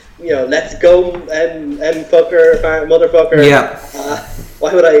let's go, fucker, motherfucker. Yeah.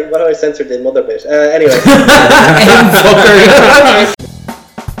 Why would I censor the mother bit? Anyway. Fucker.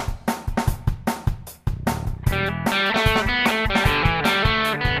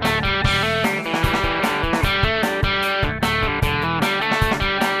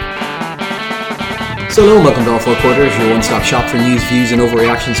 So hello and welcome to All Four Quarters, your one-stop shop for news, views and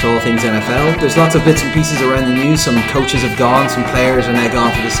overreactions to all things NFL. There's lots of bits and pieces around the news. Some coaches have gone, some players are now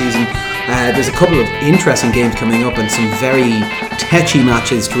gone for the season. There's a couple of interesting games coming up and some very tetchy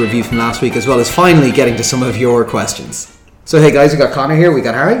matches to review from last week, as well as finally getting to some of your questions. So hey guys, we got Connor here, we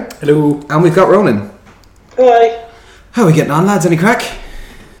got Harry. Hello. And we've got Ronan. Hi. How are we getting on, lads? Any crack?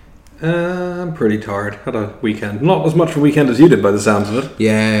 I'm pretty tired. Had a weekend. Not as much of a weekend as you did by the sounds of it.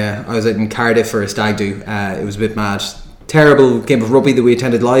 Yeah. I was out in Cardiff for a stag do. It was a bit mad. Terrible game of rugby that we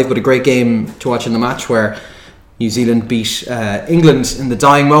attended live, but a great game to watch in the match where New Zealand beat England in the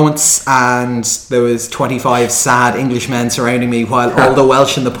dying moments, and there was 25 sad Englishmen surrounding me while all the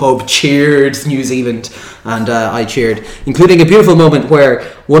Welsh in the pub cheered New Zealand, and I cheered, including a beautiful moment where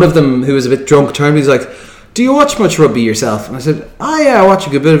one of them, who was a bit drunk, turned to me and was like, "Do you watch much rugby yourself?" And I said, "Oh yeah, I watch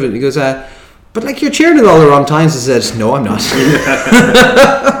a good bit of it." And he goes, "But like you're cheering at all the wrong times." I said, "No, I'm not."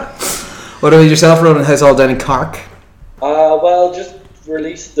 What about yourself, Ronan? How's all down in Cork? Well, just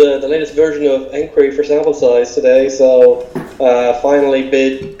released the latest version of Enquiry for sample size today, so finally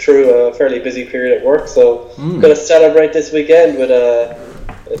bid through a fairly busy period at work. So going to celebrate this weekend with a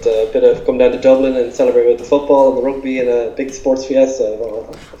bit of come down to Dublin and celebrate with the football and the rugby and a big sports fiesta.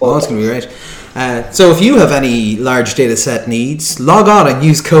 Oh, that's going to be great. So if you have any large data set needs, log on and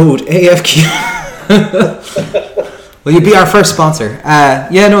use code AFQ. Well, you'll be our first sponsor.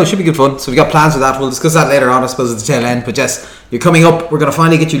 It should be good fun. So we got plans for that. We'll discuss that later on, I suppose, at the tail end. But Jess, you're coming up. We're going to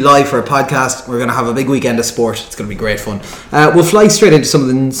finally get you live for a podcast. We're going to have a big weekend of sport. It's going to be great fun. We'll fly straight into some of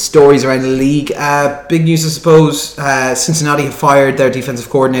the stories around the league. Big news, I suppose. Cincinnati have fired their defensive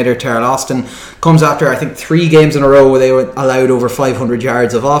coordinator, Teryl Austin. Comes after, I think, 3 games in a row where they were allowed over 500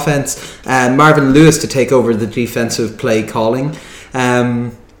 yards of offense. Marvin Lewis to take over the defensive play calling.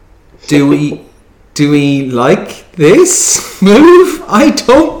 Do we like this move? I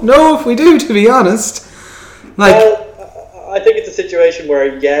don't know if we do, to be honest. Well, I think it's a situation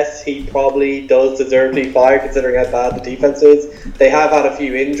where, yes, he probably does deserve to be fired considering how bad the defense is. They have had a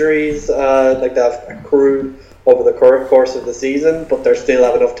few injuries, like they've accrued over the course of the season, but they still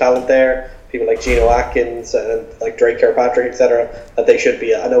have enough talent there. People like Geno Atkins and like Drake Kirkpatrick, etc., that they should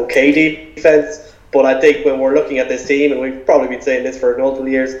be an okay defense. But I think when we're looking at this team, and we've probably been saying this for multiple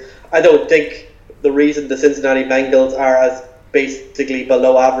years, I don't think the reason the Cincinnati Bengals are as basically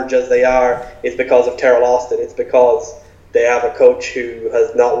below average as they are is because of Teryl Austin. It's because they have a coach who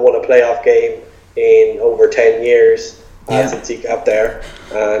has not won a playoff game in over 10 years since he got there.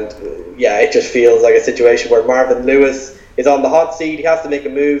 And it just feels like a situation where Marvin Lewis is on the hot seat. He has to make a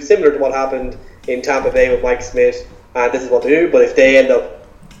move similar to what happened in Tampa Bay with Mike Smith, and this is what to do. But if they end up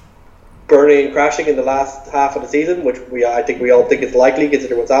burning and crashing in the last half of the season, which I think we all think is likely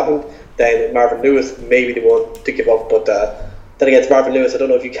considering what's happened, then Marvin Lewis may be the one to give up. But then against Marvin Lewis, I don't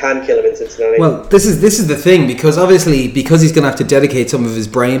know if you can kill him in Cincinnati. Well, this is the thing, because he's going to have to dedicate some of his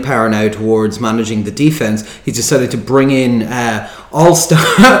brain power now towards managing the defense. He's decided to bring in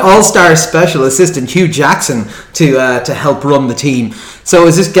all-star special assistant Hugh Jackson to help run the team. So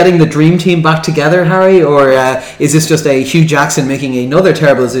is this getting the dream team back together, Harry, or is this just a Hugh Jackson making another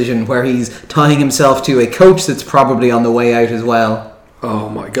terrible decision where he's tying himself to a coach that's probably on the way out as well? Oh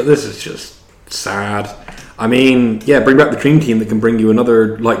my god, this is just sad. I mean, bring back the dream team that can bring you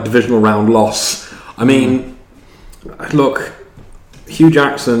another divisional round loss. I mean, look, Hugh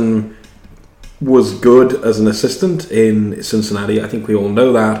Jackson was good as an assistant in Cincinnati. I think we all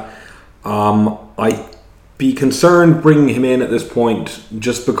know that. I'd be concerned bringing him in at this point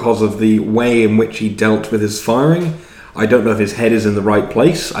just because of the way in which he dealt with his firing. I don't know if his head is in the right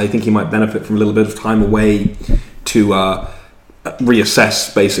place. I think he might benefit from a little bit of time away to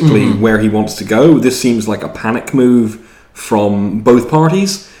reassess basically where he wants to go. This seems like a panic move from both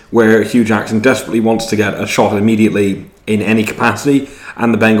parties, where Hugh Jackson desperately wants to get a shot immediately in any capacity,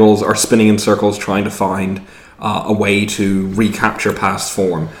 and the Bengals are spinning in circles trying to find a way to recapture past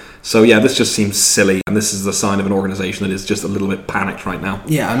form. So this just seems silly, and this is the sign of an organisation that is just a little bit panicked right now.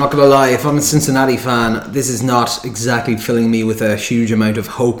 Yeah, I'm not going to lie, if I'm a Cincinnati fan, this is not exactly filling me with a huge amount of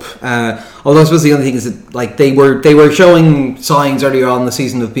hope. Although I suppose the only thing is that they were showing signs earlier on in the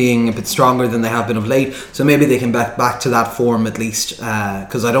season of being a bit stronger than they have been of late, so maybe they can back to that form at least,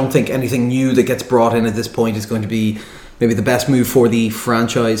 because I don't think anything new that gets brought in at this point is going to be maybe the best move for the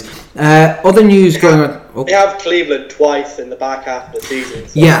franchise. Other news going on... They have Cleveland twice in the back half of the season.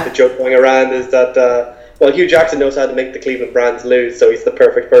 So Yeah. the joke going around is that Hugh Jackson knows how to make the Cleveland Browns lose, so he's the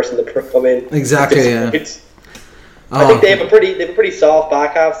perfect person to come in. Exactly. Yeah. I think they have a pretty soft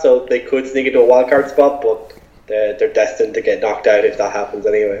back half, so they could sneak into a wild card spot, but they're destined to get knocked out if that happens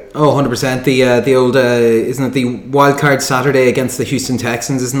anyway. Oh, 100%. The old isn't it the wild card Saturday against the Houston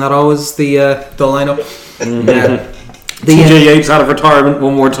Texans? Isn't that always the lineup? Yeah. TJ Yates out of retirement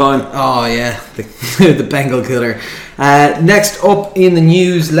one more time. Oh yeah, the Bengal killer. Next up in the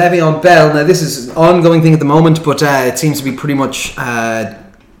news, Le'Veon Bell. Now this is an ongoing thing at the moment, but it seems to be pretty much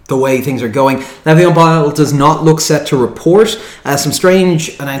the way things are going. Le'Veon Bell does not look set to report. Some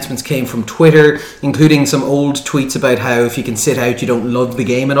strange announcements came from Twitter, including some old tweets about how if you can sit out, you don't love the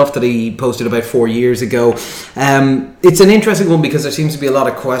game enough, that he posted about 4 years ago. It's an interesting one because there seems to be a lot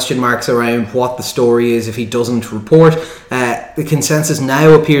of question marks around what the story is if he doesn't report. The consensus now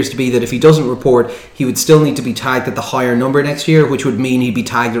appears to be that if he doesn't report, he would still need to be tagged at the higher number next year, which would mean he'd be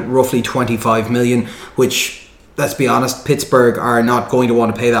tagged at roughly 25 million, which, let's be honest, Pittsburgh are not going to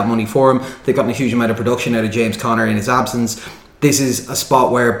want to pay that money for him. They've gotten a huge amount of production out of James Conner in his absence. This is a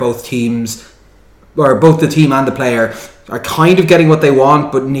spot where both teams, or both the team and the player, are kind of getting what they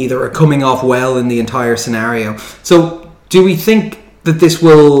want, but neither are coming off well in the entire scenario. So do we think that this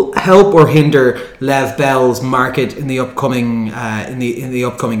will help or hinder Lev Bell's market in the upcoming in the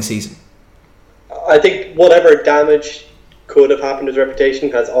upcoming season? I think whatever damage could have happened to his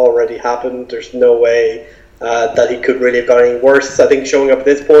reputation has already happened. There's no way that he could really have got any worse. I think showing up at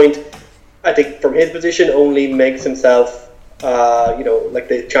this point, I think from his position only makes himself, like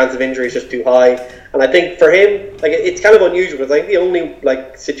the chance of injury is just too high. And I think for him, like it's kind of unusual because I think the only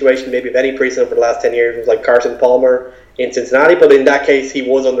like situation maybe of any precedent for the last 10 years was like Carson Palmer in Cincinnati, but in that case he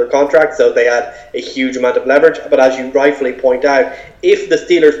was under contract, so they had a huge amount of leverage. But as you rightfully point out, if the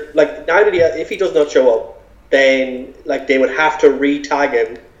Steelers, like now that if he does not show up, then like they would have to re-tag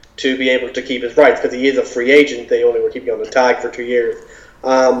him to be able to keep his rights because he is a free agent. They only were keeping him on the tag for 2 years.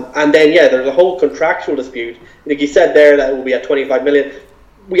 And then there's a whole contractual dispute. Like you said there, that it will be at 25 million.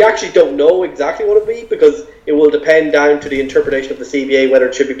 We actually don't know exactly what it will be because it will depend down to the interpretation of the CBA whether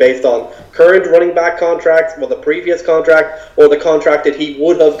it should be based on current running back contracts, or the previous contract, or the contract that he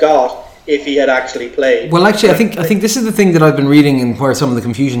would have got if he had actually played. Well, actually, I think this is the thing that I've been reading and where some of the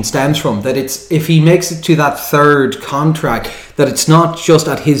confusion stems from. That it's if he makes it to that third contract, that it's not just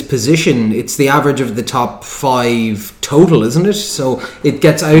at his position; it's the average of the top 5 total, isn't it? So it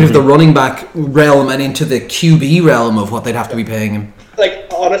gets out of the running back realm and into the QB realm of what they'd have to be paying him. Like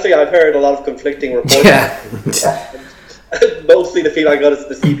honestly, I've heard a lot of conflicting reports. Yeah. Mostly the feeling I got is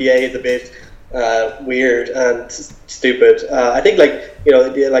the CBA is a bit weird and stupid. I think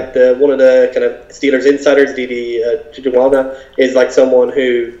one of the kind of Steelers insiders, Didi Juwana, is like someone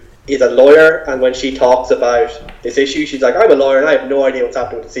who is a lawyer, and when she talks about this issue, she's like, I'm a lawyer and I have no idea what's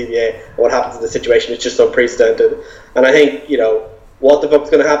happening with the CBA and what happens in the situation. It's just unprecedented. And I think, what the fuck's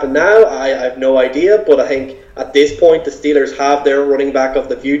going to happen now, I have no idea, but I think at this point the Steelers have their running back of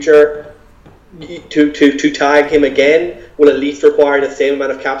the future. To tag him again will at least require the same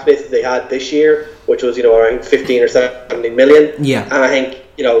amount of cap space as they had this year, which was around 15 or 17 million. Yeah. And I think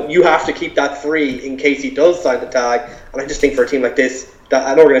you have to keep that free in case he does sign the tag. And I just think for a team like this,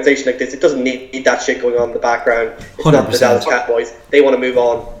 an organisation like this, it doesn't need that shit going on in the background. It's 100%. Not the Dallas Cowboys. They want to move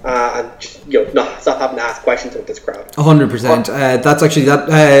on and just stop having to ask questions with this crowd. 100%. That's actually that.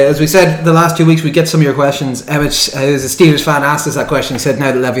 As we said the last 2 weeks, we get some of your questions. Emmett, who's a Steelers fan, asked us that question. He said,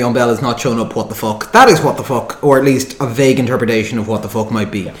 "Now that Le'Veon Bell has not shown up, what the fuck?" That is what the fuck, or at least a vague interpretation of what the fuck might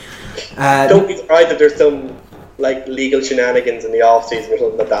be. Don't be surprised if there's some legal shenanigans in the off season or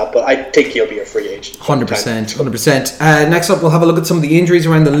something like that, but I think he'll be a free agent. 100%. Next up, we'll have a look at some of the injuries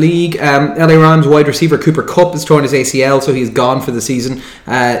around the league. LA Rams wide receiver Cooper Kupp has torn his ACL, so he's gone for the season.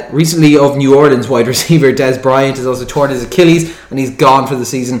 Recently, of New Orleans wide receiver Des Bryant has also torn his Achilles, and he's gone for the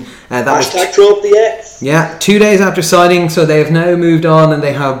season. Hashtag throw up the X. Yeah, 2 days after signing, so they have now moved on, and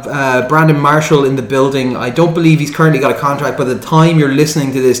they have Brandon Marshall in the building. I don't believe he's currently got a contract, but at the time you're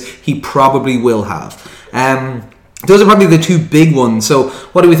listening to this, he probably will have. Those are probably the two big ones. So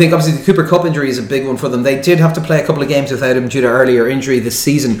what do we think? Obviously the Cooper Kupp injury is a big one for them. They did have to play a couple of games without him due to earlier injury this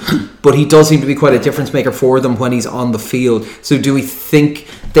season, but he does seem to be quite a difference maker for them when he's on the field. So do we think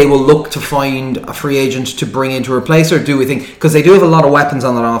they will look to find a free agent to bring in to replace, or do we think, because they do have a lot of weapons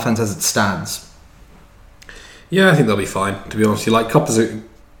on that offense as it stands? Yeah, I think they'll be fine, to be honest. Kupp is a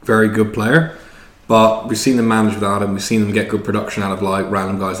very good player, but we've seen them manage without him. We've seen them get good production out of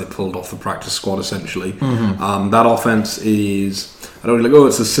random guys they pulled off the practice squad, essentially. Mm-hmm. That offense is, I don't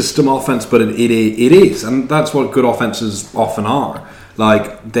it's a system offense, but it is, and that's what good offenses often are.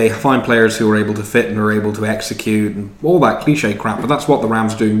 Like, they find players who are able to fit and are able to execute and all that cliche crap, but that's what the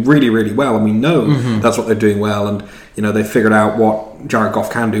Rams are doing really, really well, and we know that's what they're doing well, and they figured out what Jared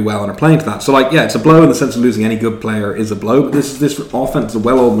Goff can do well and are playing to that. So, like, yeah, it's a blow in the sense of losing any good player is a blow, but this offense is a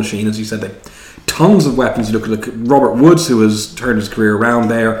well-oiled machine, as you said. They tons of weapons. You look at Robert Woods, who has turned his career around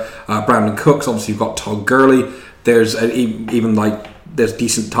there. Brandon Cooks, obviously you've got Todd Gurley. There's there's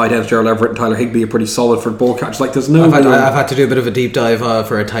decent tight ends. Gerald Everett and Tyler Higbee are pretty solid for ball catch. Like, there's no. I've had to do a bit of a deep dive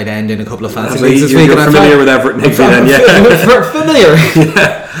for a tight end in a couple of fantasy leagues this week. You're familiar with Everett and Higbee, then, yeah. Familiar,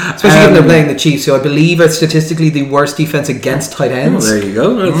 yeah. Especially when they're playing the Chiefs, who I believe are statistically the worst defense against tight ends. There you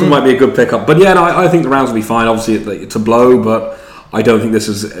go. That might be a good pickup. But yeah, no, I think the Rams will be fine. Obviously, it's a blow, but I don't think this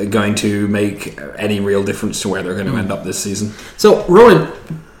is going to make any real difference to where they're going to end up this season. So, Rowan,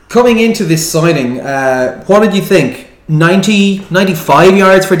 coming into this signing, what did you think? 95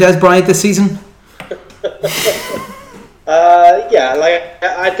 yards for Des Bryant this season? I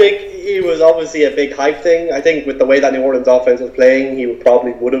think it was obviously a big hype thing. I think with the way that New Orleans offense was playing, he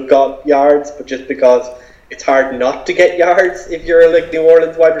would have got yards, but just because it's hard not to get yards if you're like New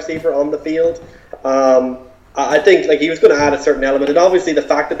Orleans wide receiver on the field. I think he was going to add a certain element, and obviously the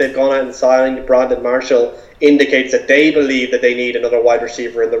fact that they've gone out and signed Brandon Marshall indicates that they believe that they need another wide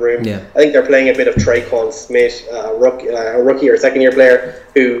receiver in the room. Yeah. I think they're playing a bit of Traquan Smith, a rookie or second-year player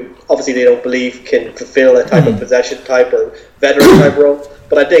who obviously they don't believe can fulfill a type of possession type or veteran type role.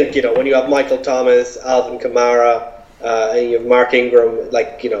 But I think when you have Michael Thomas, Alvin Kamara, and you have Mark Ingram,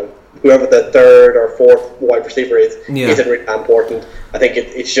 whoever the third or fourth wide receiver isn't really that important. I think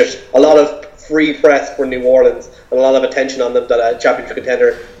it's just a lot of free press for New Orleans and a lot of attention on them that a championship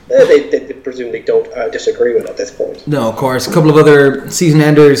contender they presumably don't disagree with at this point. No, of course. A couple of other season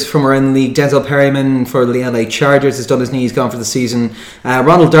enders from around the league. Denzel Perryman for the LA Chargers has done his knee, he's gone for the season.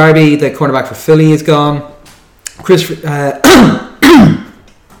 Ronald Darby, the cornerback for Philly, is gone.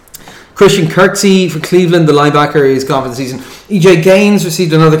 Christian Kirksey for Cleveland, the linebacker, is gone for the season. EJ Gaines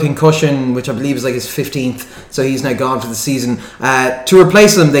received another concussion, which I believe is his 15th, so he's now gone for the season. To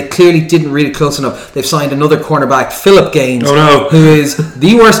replace him, they clearly didn't read it close enough. They've signed another cornerback, Philip Gaines, who is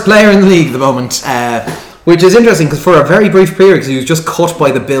the worst player in the league at the moment. Which is interesting because for a very brief period, because he was just cut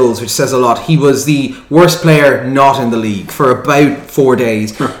by the Bills, which says a lot, he was the worst player not in the league for about 4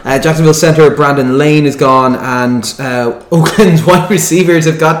 days. Jacksonville centre Brandon Lane is gone, and Oakland's wide receivers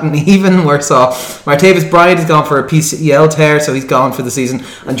have gotten even worse off. Martavis Bryant is gone for a PCL tear, so he's gone for the season,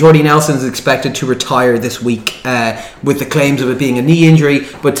 and Jordy Nelson is expected to retire this week with the claims of it being a knee injury,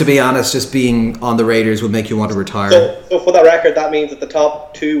 but to be honest, just being on the Raiders would make you want to retire. So for that record, that means that the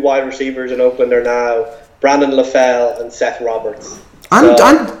top two wide receivers in Oakland are now Brandon LaFell and Seth Roberts. And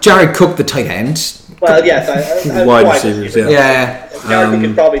Jared Cook, the tight end. Well, yes. Wide receivers, yeah. Jared Cook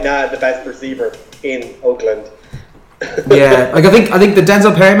is probably now the best receiver in Oakland. Yeah, I think the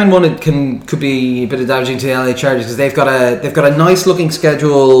Denzel Perryman one could be a bit of damaging to the LA Chargers because they've got a nice looking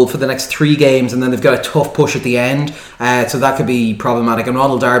schedule for the next 3 games, and then they've got a tough push at the end, so that could be problematic. And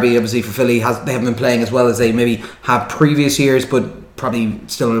Ronald Darby, obviously for Philly, they haven't been playing as well as they maybe have previous years, but probably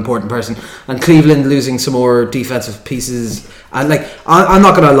still an important person. And Cleveland losing some more defensive pieces, and I'm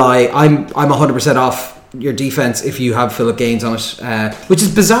not gonna lie, I'm 100% off your defense if you have Philip Gaines on it, which is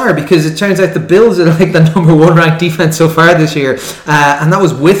bizarre because it turns out the Bills are the number 1 ranked defense so far this year, and that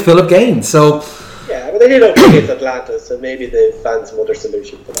was with Philip Gaines. So yeah, but they did okay against Atlanta, so maybe they found some other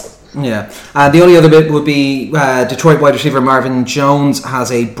solution for that. Yeah, the only other bit would be Detroit wide receiver Marvin Jones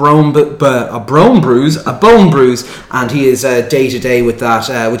has a bone bruise, and he is day to day with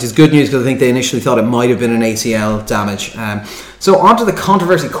that, which is good news because I think they initially thought it might have been an ACL damage. So on to the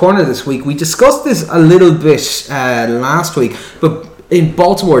controversy corner this week. We discussed this a little bit last week, but in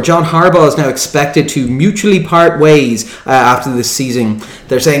Baltimore, John Harbaugh is now expected to mutually part ways after this season.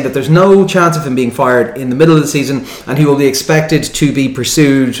 They're saying that there's no chance of him being fired in the middle of the season, and he will be expected to be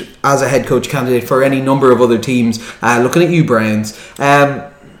pursued as a head coach candidate for any number of other teams. Looking at you, Browns.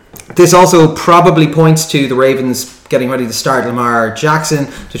 This also probably points to the Ravens getting ready to start Lamar Jackson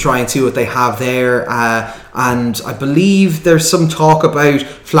to try and see what they have there. And I believe there's some talk about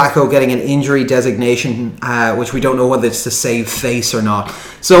Flacco getting an injury designation, which we don't know whether it's to save face or not.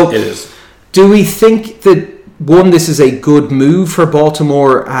 So it is. Do we think that, one, this is a good move for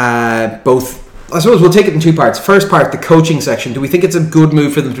Baltimore? Both, I suppose we'll take it in 2 parts. First part, the coaching section. Do we think it's a good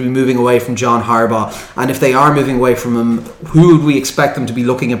move for them to be moving away from John Harbaugh? And if they are moving away from him, who would we expect them to be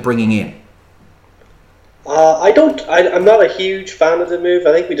looking at bringing in? I'm not a huge fan of the move.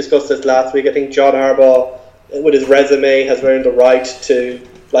 I think we discussed this last week. I think John Harbaugh, with his resume, has earned the right to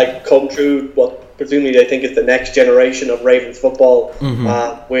come through what presumably they think is the next generation of Ravens football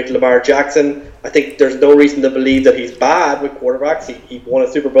with Lamar Jackson. I think there's no reason to believe that he's bad with quarterbacks. He won a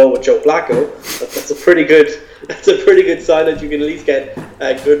Super Bowl with Joe Flacco. That's a pretty good sign that you can at least get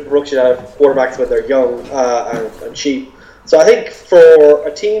good production out of quarterbacks when they're young and cheap. So I think for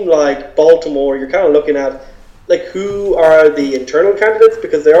a team like Baltimore, you're kind of looking at like who are the internal candidates,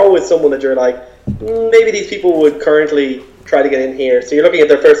 because they're always someone that you're like, maybe these people would currently try to get in here. So you're looking at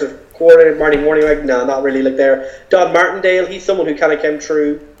their first quarter, Marty Mornhinweg, no, not really like there. Don Martindale, he's someone who kind of came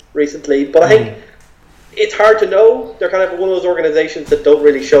through recently, but I think it's hard to know. They're kind of one of those organizations that don't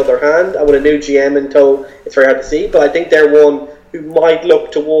really show their hand, and with a new GM in tow, it's very hard to see. But I think they're one who might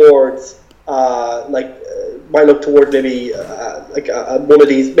look towards maybe one of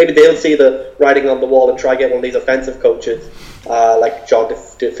these. Maybe they'll see the writing on the wall and try to get one of these offensive coaches like John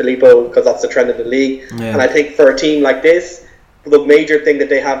DeFilippo, because that's the trend in the league. Yeah. And I think for a team like this, the major thing that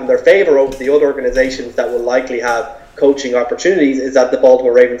they have in their favor over the other organizations that will likely have coaching opportunities is that the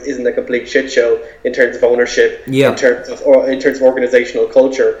Baltimore Ravens isn't a complete shit show in terms of ownership, in terms of organizational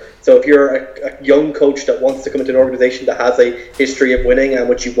culture. So if you're a young coach that wants to come into an organization that has a history of winning and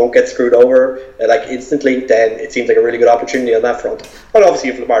which you won't get screwed over like instantly, then it seems like a really good opportunity on that front. And obviously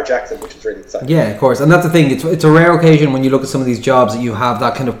you have Lamar Jackson, which is really exciting. Yeah, of course. And that's the thing, it's a rare occasion when you look at some of these jobs that you have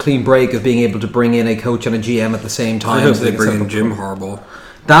that kind of clean break of being able to bring in a coach and a GM at the same time. I hope they bring in Jim Harbaugh.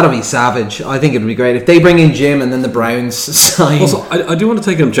 That'll be savage. I think it would be great if they bring in Jim and then the Browns sign. Also, I do want to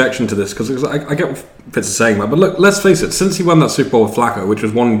take an objection to this, because I get what Fitz is saying, but look, let's face it, since he won that Super Bowl with Flacco, which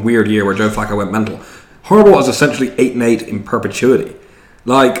was one weird year where Joe Flacco went mental, Harbaugh is essentially 8-8 in perpetuity.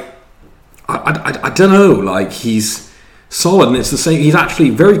 Like, I don't know, like, he's solid, and it's the same. He's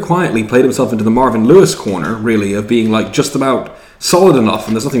actually very quietly played himself into the Marvin Lewis corner, really, of being like just about solid enough,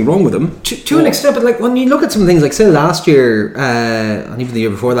 and there's nothing wrong with him to an extent. But like when you look at some things, like say last year and even the year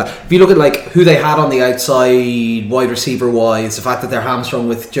before that, if you look at like who they had on the outside wide receiver wise, the fact that they're hamstrung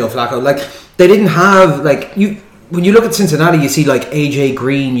with Joe Flacco, like they didn't have like when you look at Cincinnati, you see like AJ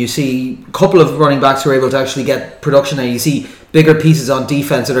Green, you see a couple of running backs who are able to actually get production there. You see bigger pieces on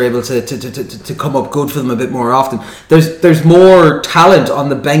defense that are able to come up good for them a bit more often. There's more talent on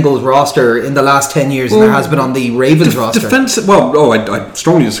the Bengals roster in the last 10 years than there has been on the Ravens roster. Defense, I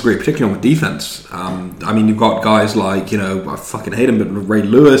strongly disagree, particularly on the defense. I mean, you've got guys like, I fucking hate him, but Ray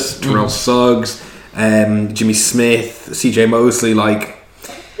Lewis, Terrell Suggs, Jimmy Smith, CJ Mosley, like.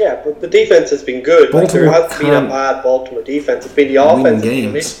 Yeah, but the defense has been good. Like, there hasn't been a bad Baltimore defense. It's been the offense,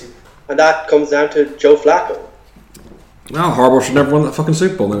 and that comes down to Joe Flacco. Well, Harbaugh should never won that fucking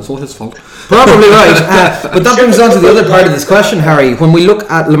Super Bowl, then it's all his fault. Probably right. But that brings on to the other part of this question, Harry. When we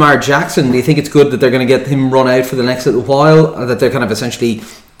look at Lamar Jackson, do you think it's good that they're going to get him run out for the next little while? Or that they're kind of essentially...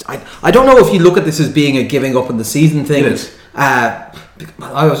 I don't know if you look at this as being a giving up on the season thing. It is. I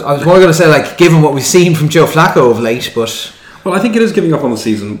was more going to say, like, given what we've seen from Joe Flacco of late, but... Well, I think it is giving up on the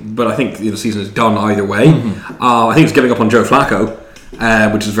season, but I think the season is done either way. I think it's giving up on Joe Flacco,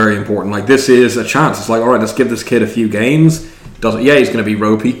 which is very important. Like, this is a chance. It's like, all right, let's give this kid a few games. He's going to be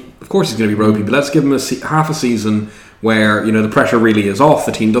ropey. Of course he's going to be ropey, but let's give him half a season where, the pressure really is off.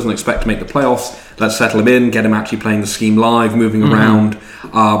 The team doesn't expect to make the playoffs. Let's settle him in, get him actually playing the scheme live, moving around,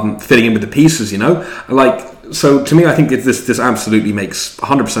 fitting in with the pieces, So to me, I think this absolutely makes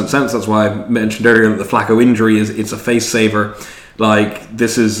 100% sense. That's why I mentioned earlier that the Flacco injury it's a face saver. Like,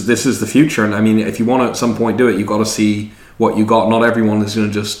 this is the future, and I mean, if you want to at some point do it, you've got to see what you got. Not everyone is going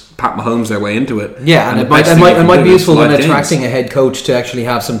to just Pat Mahomes their way into it. Yeah, and it might be useful when attracting a head coach to actually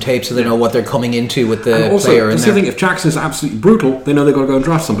have some tape so they know what they're coming into with the and also, player. And also, I think if Jackson is absolutely brutal, they know they've got to go and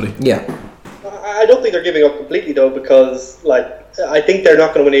draft somebody. Yeah. I don't think they're giving up completely though, because I think they're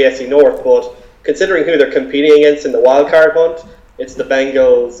not going to win the AFC North, but considering who they're competing against in the wildcard hunt, it's the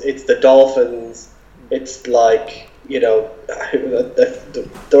Bengals, it's the Dolphins, it's like, there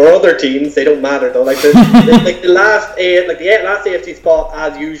are other teams, they don't matter though. Like the last AFC spot,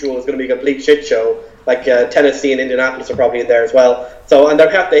 as usual, is going to be a complete shit show. Like Tennessee and Indianapolis are probably in there as well. So, and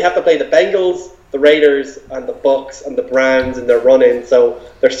they have to play the Bengals, the Raiders, and the Bucks, and the Browns in their run-in. So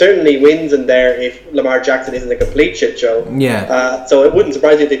there's certainly wins in there if Lamar Jackson isn't a complete shit show. Yeah. So it wouldn't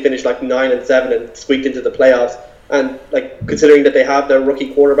surprise me if they finished like 9-7 and squeaked into the playoffs. And like considering that they have their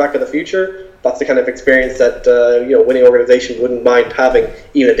rookie quarterback of the future, that's the kind of experience that winning organization wouldn't mind having,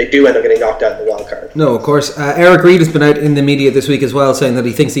 even if they do end up getting knocked out in the wild card. No, of course. Eric Reid has been out in the media this week as well, saying that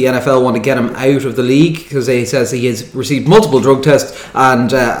he thinks the NFL want to get him out of the league because he says he has received multiple drug tests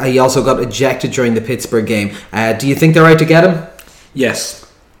and he also got ejected during the Pittsburgh game. Do you think they're out to get him? Yes.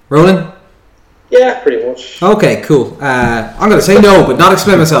 Roland? Yeah, pretty much. Okay, cool. I'm going to say no, but not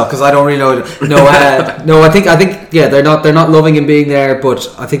explain myself because I don't really know. No, I think yeah, they're not loving him being there,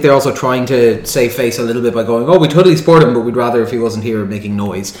 but I think they're also trying to save face a little bit by going, oh, we totally support him, but we'd rather if he wasn't here making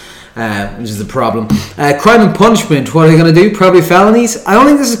noise, which is the problem. Crime and punishment. What are they going to do? Probably felonies. I don't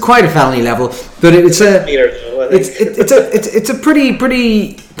think this is quite a felony level, but it's a pretty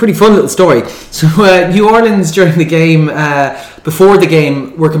fun little story. So New Orleans during the game. Before the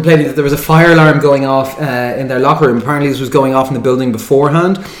game, were complaining that there was a fire alarm going off in their locker room. Apparently this was going off in the building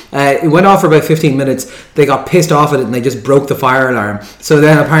beforehand. It went off for about 15 minutes. They got pissed off at it and they just broke the fire alarm. So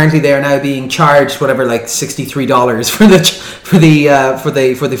then apparently they are now being charged whatever, like $63 for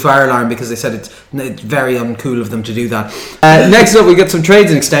the fire alarm, because they said it's very uncool of them to do that. Next up, we got some trades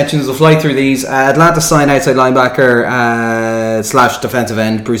and extensions. We'll fly through these. Atlanta signed outside linebacker / defensive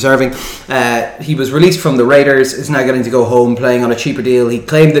end Bruce Irving. He was released from the Raiders, is now getting to go home playing on a cheaper deal. He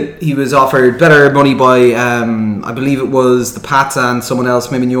claimed that he was offered better money by I believe it was the Pats and someone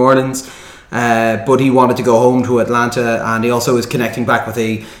else, maybe New Orleans, but he wanted to go home to Atlanta, and he also is connecting back with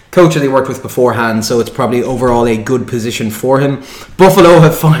a coach that they worked with beforehand, so it's probably overall a good position for him. Buffalo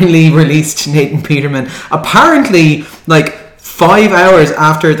have finally released Nathan Peterman, apparently like 5 hours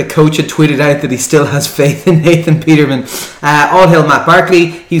after the coach had tweeted out that he still has faith in Nathan Peterman. All hail Matt Barkley.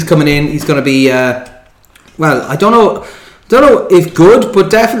 He's coming in. He's going to be well, I don't know if good, but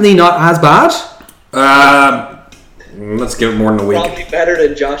definitely not as bad. Let's give it more than a week. Probably better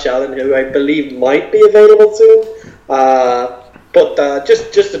than Josh Allen, who I believe might be available soon. But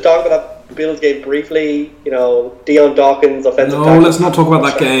just to talk about that Bills game briefly, Deion Dawkins, offensive tackle. No, let's not talk about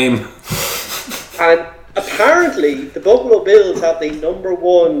that game. And apparently, the Buffalo Bills have the number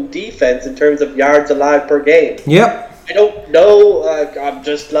one defense in terms of yards allowed per game. Yep. I don't know. I'm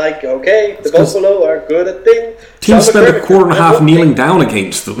just like, okay, the Buffalo are good at things. Teams spent a quarter and a half kneeling down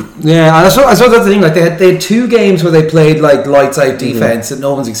against them. Yeah, I saw that's the thing. Like they had 2 games where they played like lights out defense that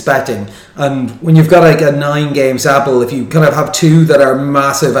no one's expecting, and when you've got like a 9-game sample, if you kind of have 2 that are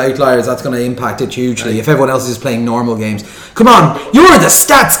massive outliers, that's going to impact it hugely. If everyone else is playing normal games, come on, you're the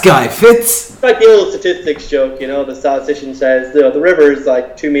stats guy, Fitz. It's like the old statistics joke, the statistician says the river is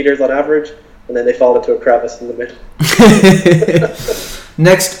like 2 meters on average, and then they fall into a crevice in the middle.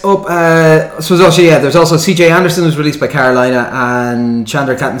 Next up, there's also CJ Anderson was released by Carolina, and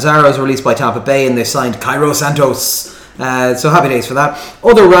Chandra Catanzaro was released by Tampa Bay, and they signed Cairo Santos. So happy days for that.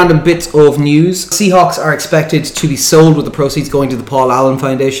 Other random bits of news: Seahawks are expected to be sold with the proceeds going to the Paul Allen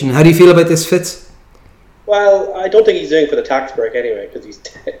Foundation. How do you feel about this, Fitz? Well, I don't think he's doing it for the tax break anyway, because he's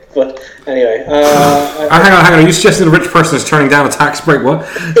dead. But anyway, hang on. Are you suggesting a rich person is turning down a tax break? What?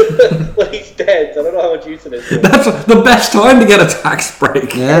 Well, he's dead, so I don't know how much use it is. That's the best time to get a tax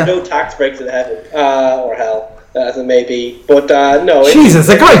break. There Yeah. are no tax breaks in heaven or hell, as it may be. But no. Jesus,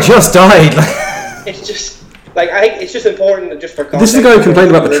 the guy just died. It's just. I think it's just important just for context. This is the guy who complained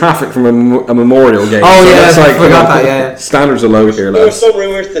about the traffic from a memorial game. Oh, yeah, I forgot that, yeah. Standards are low here, There were lads. some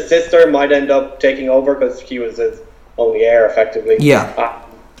rumours the sister might end up taking over because she was his only heir, effectively. Yeah.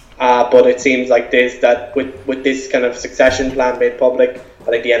 But it seems like with this kind of succession plan made public, I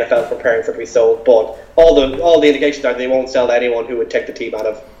think the NFL is preparing for it to be sold. But all the indications are they won't sell to anyone who would take the team out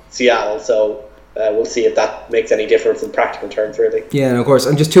of Seattle. So we'll see if that makes any difference in practical terms, really. Yeah, and of course,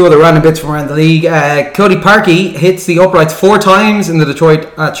 and just 2 other random bits from around the league. Cody Parkey hits the uprights 4 times in the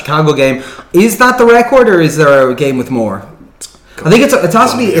Detroit Chicago game. Is that the record, or is there a game with more? I think it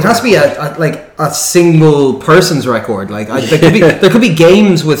has to be a single person's record. There could be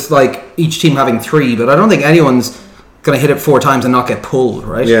games with like each team having 3, but I don't think anyone's going to hit it 4 times and not get pulled,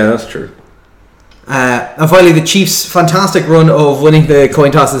 right? Yeah, that's true. And finally, the Chiefs' fantastic run of winning the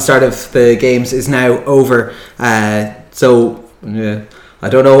coin toss at the start of the games is now over. So I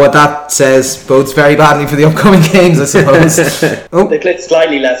don't know what that says. Bodes very badly for the upcoming games, I suppose. They played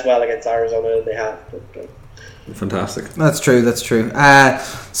slightly less well against Arizona than they have. Fantastic. That's true.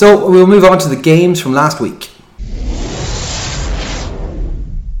 So we'll move on to the games from last week.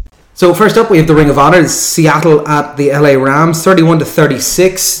 So first up, we have the Ring of Honor. Seattle at the LA Rams,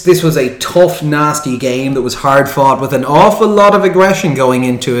 31-36. This was a tough, nasty game that was hard fought with an awful lot of aggression going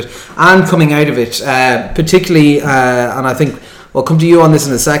into it and coming out of it. Particularly, and I think we'll come to you on this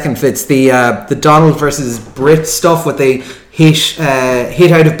in a second, Fitz. The Donald versus Britt stuff with the hit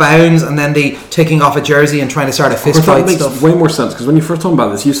out of bounds and then the taking off a jersey and trying to start a fist fight makes stuff. way more sense, because when you first told me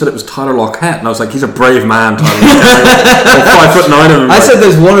about this, you said it was Tyler Lockett, and I was like, he's a brave man, Tyler Lockett. 5'9" of him. I said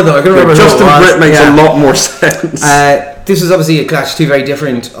there's one of them. I can't remember. Justin Britt makes a lot more sense. This is obviously a clash, two very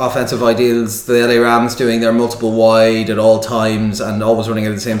different offensive ideals. The LA Rams doing their multiple wide at all times and always running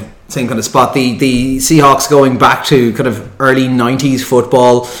at the same kind of spot. The Seahawks going back to kind of early 90s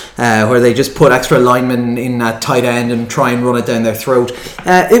football, where they just put extra linemen in at tight end and try and run it down their throat.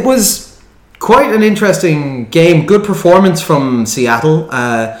 It was quite an interesting game. Good performance from Seattle.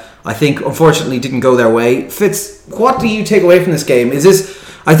 I think unfortunately didn't go their way. Fitz, what do you take away from this game? Is this,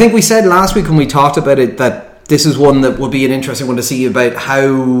 I think we said last week when we talked about it that this is one that will be an interesting one to see about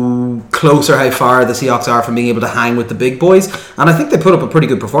how close or how far the Seahawks are from being able to hang with the big boys, and I think they put up a pretty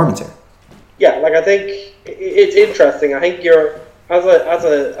good performance here. Yeah, like I think it's interesting. I think you're as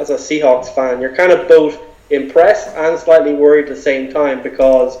a Seahawks fan, you're kind of both impressed and slightly worried at the same time,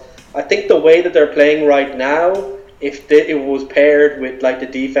 because I think the way that they're playing right now, if it was paired with like the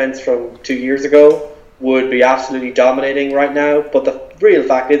defense from 2 years ago, would be absolutely dominating right now. But the real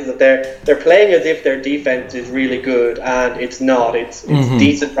fact is that they're playing as if their defense is really good, and it's not. It's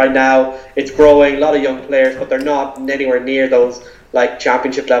decent right now. It's growing, a lot of young players, but they're not anywhere near those like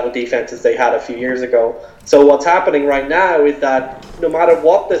championship level defenses they had a few years ago. So what's happening right now is that no matter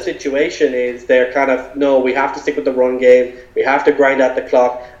what the situation is, they're kind of, no, we have to stick with the run game, we have to grind out the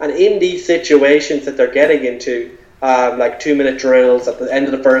clock. And in these situations that they're getting into, like 2-minute drills at the end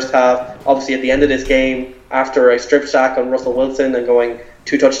of the first half, obviously at the end of this game, after a strip sack on Russell Wilson and going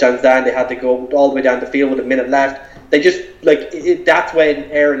 2 touchdowns down, they had to go all the way down the field with a minute left. They just, like, that's when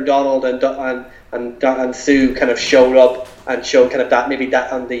Aaron Donald and Sue kind of showed up and showed kind of that, maybe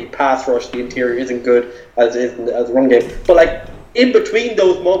that on the pass rush, the interior isn't good as the run game. But like in between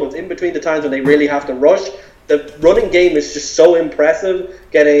those moments, in between the times when they really have to rush, the running game is just so impressive,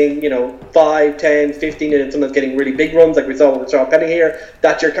 getting 5, 10, 15, and sometimes getting really big runs like we saw with Charles Penny here,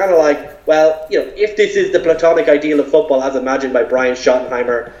 that you're kind of like, well, if this is the platonic ideal of football as imagined by Brian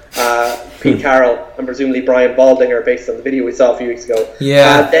Schottenheimer, Pete Carroll, and presumably Brian Baldinger based on the video we saw a few weeks ago,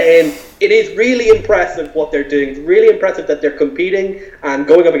 then it is really impressive what they're doing. It's really impressive that they're competing and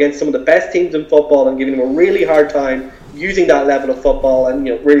going up against some of the best teams in football and giving them a really hard time using that level of football, and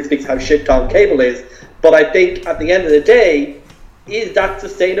really speaks how shit Tom Cable is. But I think at the end of the day, is that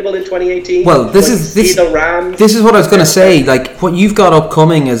sustainable in 2018? Well, this is what I was going to say. Like, what you've got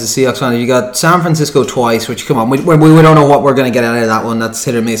upcoming as a Seahawks fan, you got San Francisco twice, which, come on, we don't know what we're going to get out of that one. That's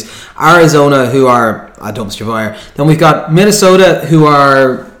hit or miss. Arizona, who are a dumpster fire. Then we've got Minnesota, who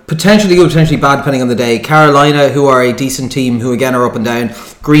are potentially good, potentially bad, depending on the day. Carolina, who are a decent team, who again are up and down.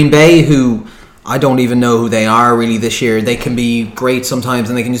 Green Bay, who I don't even know who they are really this year. They can be great sometimes,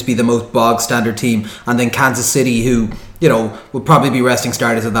 and they can just be the most bog standard team. And then Kansas City, who will probably be resting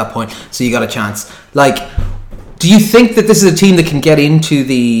starters at that point. So you got a chance. Like, do you think that this is a team that can get into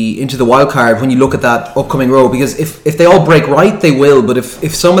the wild card when you look at that upcoming row? Because if they all break right, they will. But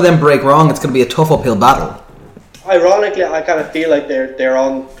if some of them break wrong, it's going to be a tough uphill battle. Ironically, I kind of feel like they're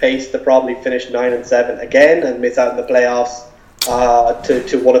on pace to probably finish 9-7 again and miss out in the playoffs.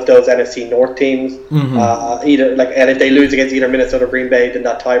 To one of those NFC North teams, either like, and if they lose against either Minnesota or Green Bay, then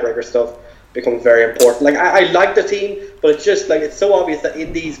that tiebreaker stuff becomes very important. Like, I like the team, but it's just like, it's so obvious that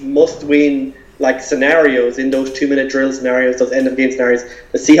in these must-win like scenarios, in those 2-minute drill scenarios, those end of game scenarios,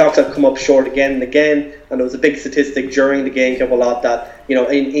 the Seahawks have come up short again and again. And there was a big statistic during the game of a lot that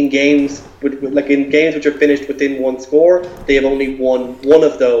in games in games which are finished within one score, they have only won one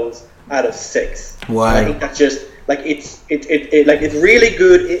of those out of 6. Wow. And I think that's just like it's really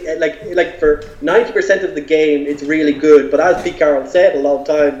good. Like for 90% of the game, it's really good. But as Pete Carroll said a lot of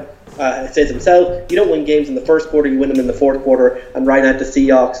time, says himself, you don't win games in the first quarter, you win them in the fourth quarter. And right now the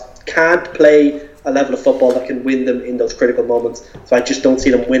Seahawks can't play a level of football that can win them in those critical moments. So I just don't see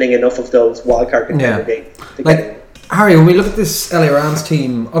them winning enough of those wildcard contender games. Like, Harry, when we look at this LA Rams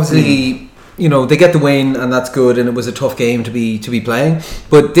team, obviously they get the win, and that's good, and it was a tough game to be playing.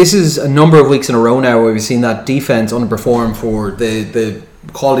 But this is a number of weeks in a row now where we've seen that defense underperform for the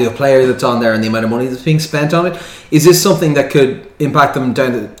quality of player that's on there and the amount of money that's being spent on it. Is this something that could impact them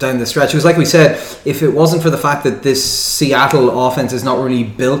down the stretch? Because like we said, if it wasn't for the fact that this Seattle offense is not really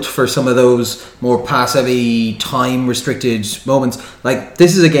built for some of those more pass-heavy, time-restricted moments, like,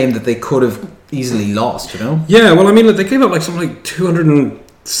 this is a game that they could have easily lost, Yeah, well, I mean, they gave up like something like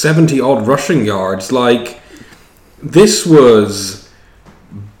 270 odd rushing yards. Like, this was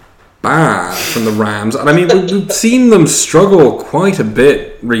bad from the Rams, and I mean, we've seen them struggle quite a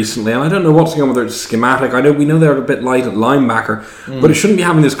bit recently, and I don't know what's going on with their schematic. We know they're a bit light at linebacker, but it shouldn't be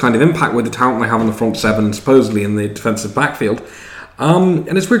having this kind of impact with the talent they have in the front seven and supposedly in the defensive backfield.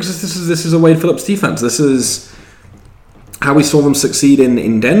 And it's weird because this is a Wade Phillips defense. This is how we saw them succeed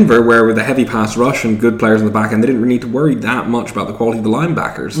in Denver, where with a heavy pass rush and good players in the back end, they didn't really need to worry that much about the quality of the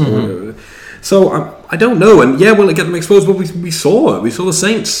linebackers. So I don't know, and will it get them exposed? But we saw it. We saw the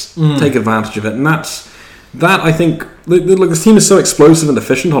Saints take advantage of it, and that I think. Look, this team is so explosive and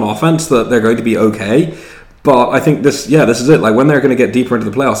efficient on offense that they're going to be okay. But I think this is it. Like when they're going to get deeper into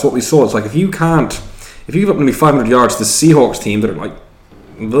the playoffs, what we saw is like if you give up nearly 500 yards to the Seahawks team that are like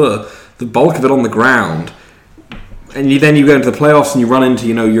the bulk of it on the ground, and then you go into the playoffs and you run into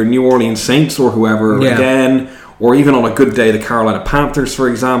your New Orleans Saints or whoever again, or even on a good day the Carolina Panthers, for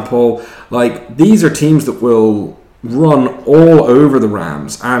example. Like these are teams that will run all over the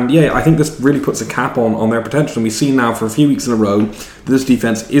Rams, and I think this really puts a cap on their potential. And we've seen now for a few weeks in a row that this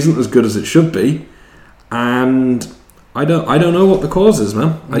defense isn't as good as it should be, and I don't know what the cause is,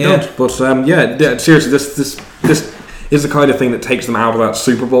 man. I don't. But seriously, this is the kind of thing that takes them out of that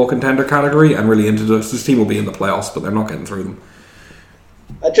Super Bowl contender category and really into this team will be in the playoffs, but they're not getting through them.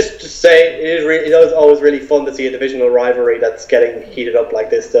 Just to say, it is always really fun to see a divisional rivalry that's getting heated up like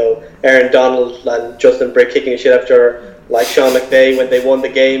this. So Aaron Donald and Justin Brick kicking shit after like Sean McVay when they won the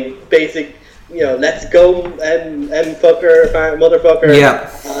game. Basic, let's go fucker, motherfucker. Yeah.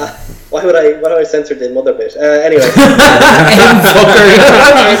 Why would I censor the mother bit? Anyway.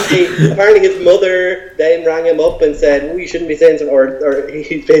 apparently his mother then rang him up and said, you shouldn't be saying something, or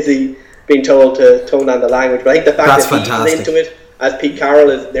he's basically being told to tone down the language. But I think the fact that he's into it, as Pete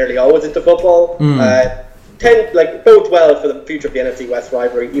Carroll is nearly always into football, bodes well for the future of the NFC West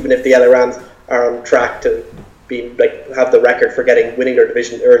rivalry, even if the LA Rams are on track to have the record for winning their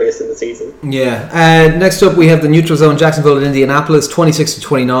division earliest in the season. Next up we have the neutral zone, Jacksonville at Indianapolis,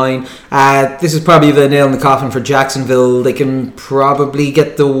 26-29. This is probably the nail in the coffin for Jacksonville. They can probably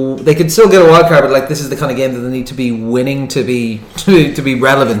they could still get a wild card, but this is the kind of game that they need to be winning to be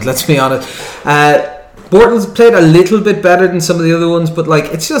relevant, let's be honest. Bortles played a little bit better than some of the other ones, but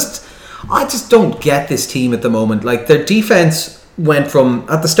I just don't get this team at the moment. Their defense went from,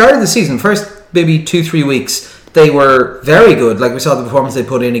 at the start of the season, first maybe 2-3 weeks, they were very good. We saw the performance they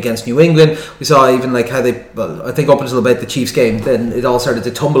put in against New England. We saw even how they, I think up until about the Chiefs game, then it all started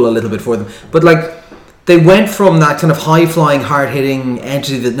to tumble a little bit for them. But they went from that kind of high-flying, hard-hitting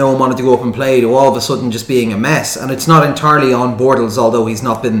entity that no one wanted to go up and play to all of a sudden just being a mess. And it's not entirely on Bortles, although he's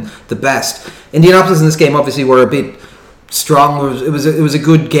not been the best. Indianapolis in this game obviously were a bit strong. It was a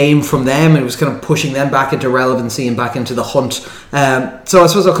good game from them. It was kind of pushing them back into relevancy and back into the hunt. So I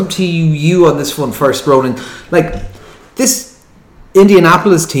suppose I'll come to you on this one first, Ronan. This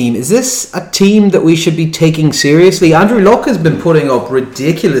Indianapolis team, is this a team that we should be taking seriously? Andrew Luck has been putting up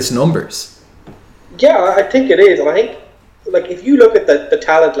ridiculous numbers. Yeah, I think it is. And I think, if you look at the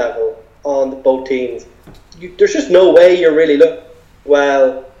talent level on both teams, there's just no way you're really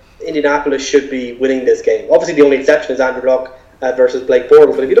Indianapolis should be winning this game. Obviously, the only exception is Andrew Luck versus Blake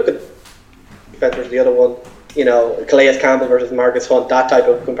Bortles. But if you look at defense versus the other one, Calais Campbell versus Marcus Hunt, that type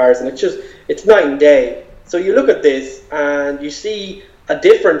of comparison, it's night and day. So you look at this and you see a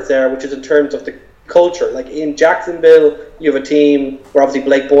difference there, which is in terms of the culture. In Jacksonville, you have a team where obviously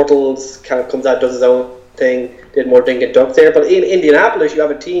Blake Bortles kind of comes out, does his own thing, did more dink and dunks there. But in Indianapolis, you have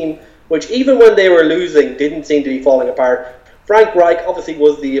a team which, even when they were losing, didn't seem to be falling apart. Frank Reich obviously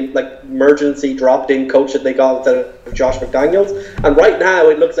was the emergency dropped-in coach that they got instead of Josh McDaniels, and right now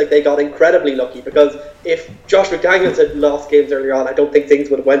it looks like they got incredibly lucky, because if Josh McDaniels had lost games earlier on, I don't think things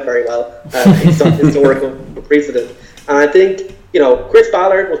would have went very well based on historical precedent. And I think Chris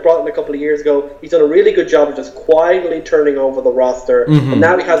Ballard was brought in a couple of years ago. He's done a really good job of just quietly turning over the roster. And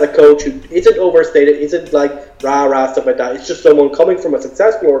now he has a coach who isn't overstated, isn't rah-rah, stuff like that. It's just someone coming from a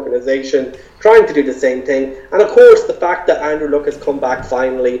successful organization, trying to do the same thing. And of course, the fact that Andrew Luck has come back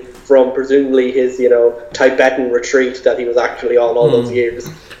finally from presumably his, Tibetan retreat that he was actually on all those years,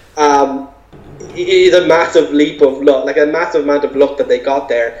 is a massive leap of luck, a massive amount of luck that they got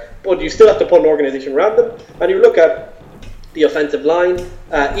there. But you still have to put an organization around them. And you look at the offensive line,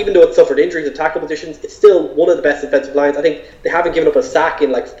 even though it suffered injuries at tackle positions, it's still one of the best defensive lines. I think they haven't given up a sack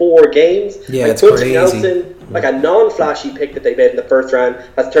in 4 games. Yeah, it's crazy. Nelson, a non-flashy pick that they made in the first round,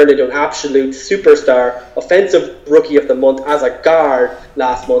 has turned into an absolute superstar, offensive rookie of the month as a guard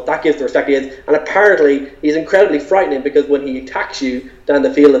last month. That gives the respect he is. And apparently, he's incredibly frightening, because when he attacks you down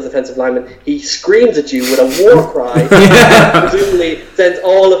the field as a defensive lineman, he screams at you with a war cry, and presumably sends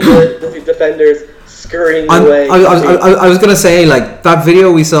all of the defenders scurrying away. I was going to say, that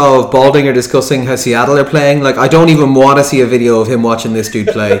video we saw of Baldinger discussing how Seattle are playing, I don't even want to see a video of him watching this dude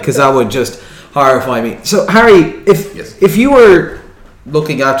play, because that would just horrify me. So, Harry, if you were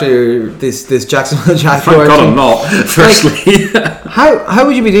looking after this Jacksonville Jaguars, thank God I'm not, firstly. How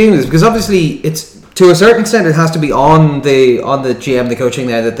would you be doing this? Because obviously it's to a certain extent, it has to be on the GM, the coaching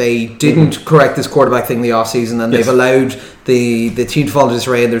there, that they didn't correct this quarterback thing in the offseason, and they've allowed the team to fall into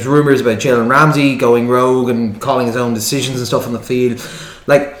disarray. And there's rumours about Jalen Ramsey going rogue and calling his own decisions and stuff on the field.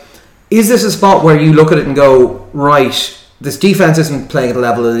 Like, is this a spot where you look at it and go, right, this defense isn't playing at the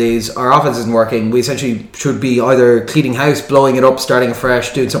level it is, our offense isn't working, we essentially should be either cleaning house, blowing it up, starting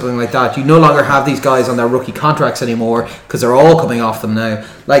afresh, doing something like that. You no longer have these guys on their rookie contracts anymore because they're all coming off them now.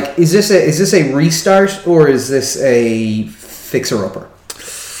 Like, is this a restart, or is this a fixer-upper?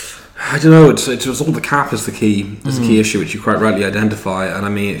 I don't know. It's all the cap is the key. Is the key issue, which you quite rightly identify. And I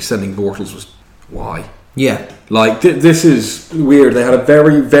mean, extending Bortles was why. Yeah. Like, this is weird. They had a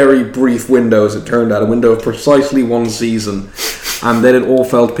very, very brief window, as it turned out, a window of precisely one season, and then it all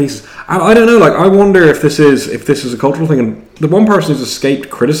fell to pieces. And I don't know, like, I wonder if this is a cultural thing. And the one person who's escaped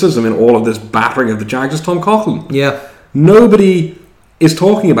criticism in all of this battering of the Jags is Tom Coughlin. Yeah. Nobody is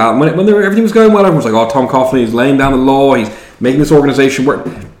talking about, when everything was going well, everyone was like, oh, Tom Coughlin, he's laying down the law, he's making this organisation work.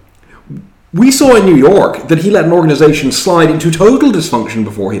 We saw in New York that he let an organisation slide into total dysfunction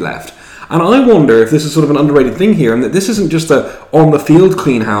before he left. And I wonder if this is sort of an underrated thing here, and that this isn't just a on-the-field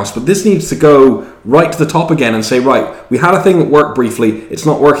clean house, but this needs to go right to the top again and say, right, we had a thing that worked briefly, it's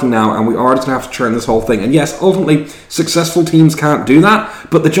not working now, and we are just going to have to churn this whole thing. And yes, ultimately, successful teams can't do that,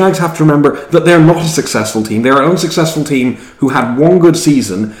 but the Jags have to remember that they're not a successful team. They're an unsuccessful team who had one good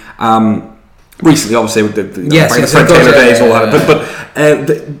season, recently, obviously, with the Fred Taylor days, all that, but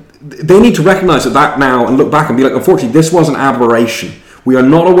they need to recognise that now and look back and be like, unfortunately, this was an aberration. We are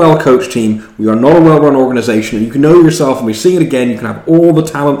not a well-coached team. We are not a well-run organisation. And you can know yourself, and we're seeing it again, you can have all the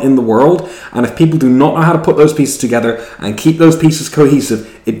talent in the world, and if people do not know how to put those pieces together and keep those pieces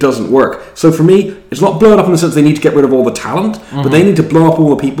cohesive, it doesn't work. So for me, it's not blown up in the sense they need to get rid of all the talent, but they need to blow up all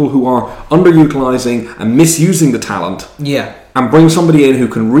the people who are underutilising and misusing the talent. Yeah. And bring somebody in who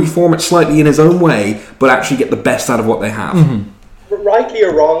can reform it slightly in his own way, but actually get the best out of what they have. Rightly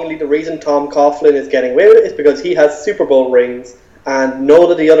or wrongly, the reason Tom Coughlin is getting away with it is because he has Super Bowl rings, and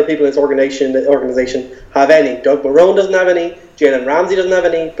none of the other people in his organization have any. Doug Marrone doesn't have any. Jalen Ramsey doesn't have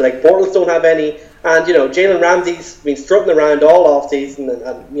any. Blake Bortles don't have any. And, Jalen Ramsey's been strutting around all off-season,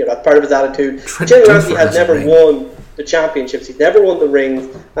 and that's part of his attitude. Jalen Ramsey has never won the championships. He's never won the rings.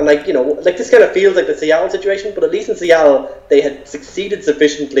 And, this kind of feels like the Seattle situation, but at least in Seattle, they had succeeded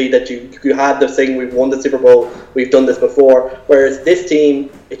sufficiently that you had this thing, we've won the Super Bowl, we've done this before. Whereas this team,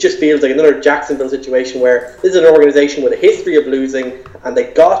 it just feels like another Jacksonville situation where this is an organization with a history of losing, and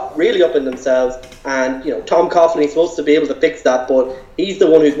they got really up in themselves. And, Tom Coughlin, he's supposed to be able to fix that, but he's the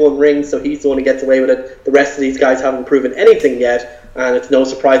one who's won rings, so he's the one who gets away with it. The rest of these guys haven't proven anything yet, and it's no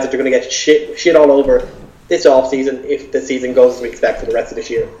surprise that they're going to get shit all over this off-season if the season goes as we expect for the rest of this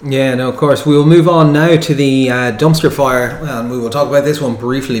year. Yeah, no, of course. We will move on now to the dumpster fire. Well, and we will talk about this one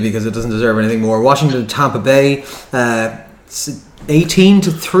briefly because it doesn't deserve anything more. Washington, Tampa Bay,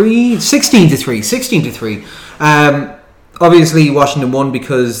 16-3. Obviously, Washington won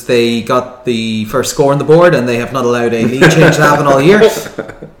because they got the first score on the board, and they have not allowed a lead change to happen all year.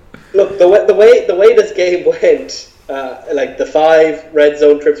 Look, the way this game went, the 5 red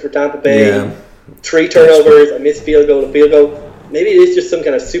zone trips for Tampa Bay, 3 turnovers, a missed field goal, a field goal. Maybe it is just some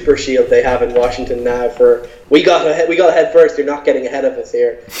kind of super shield they have in Washington now for we got ahead first, you're not getting ahead of us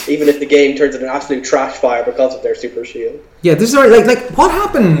here, even if the game turns into an absolute trash fire because of their super shield. Yeah, this is right. Like what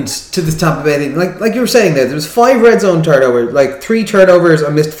happened to this Tampa Bay thing? Like you were saying there was 5 red zone turnovers, 3 turnovers,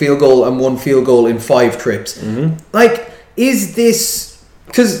 a missed field goal, and 1 field goal in 5 trips. Is this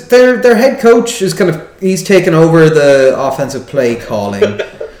because their head coach is he's taken over the offensive play calling?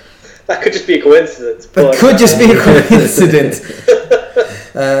 That could just be a coincidence. It could just be a coincidence.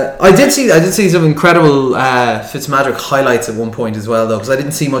 I did see some incredible Fitzmagic highlights at one point as well, though, because I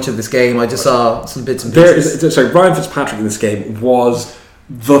didn't see much of this game. I just saw some bits and pieces. Ryan Fitzpatrick in this game was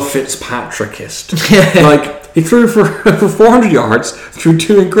the Fitzpatrickist. He threw for 400 yards, threw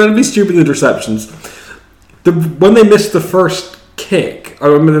 2 incredibly stupid interceptions. When they missed the first kick,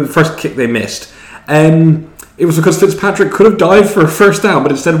 the first kick they missed, it was because Fitzpatrick could have dived for a first down,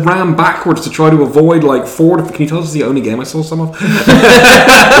 but instead ran backwards to try to avoid 4. Can you tell us it's the only game I saw some of?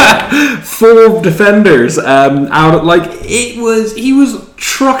 4 defenders out. He was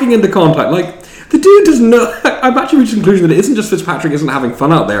trucking into contact. The dude does not. I've actually reached the conclusion that it isn't just Fitzpatrick isn't having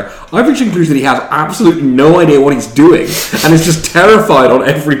fun out there. I've reached the conclusion that he has absolutely no idea what he's doing and is just terrified on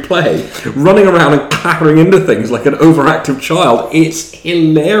every play, running around and clattering into things like an overactive child. It's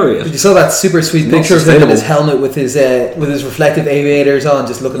hilarious. You saw that super sweet picture of him in his helmet with his reflective aviators on,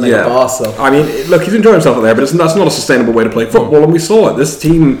 just looking like a boss. So. I mean, look, he's enjoying himself out there, but that's not a sustainable way to play football, and we saw it. This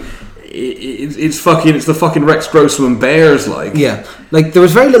team. it's the fucking Rex Grossman Bears, like. Yeah, like there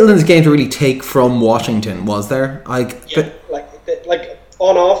was very little in this game to really take from Washington, was there? Like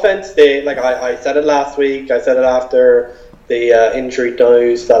on offense, I said it last week. I said it after the injury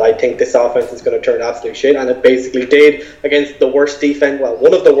news that I think this offense is going to turn absolute shit, and it basically did against the worst defense. Well,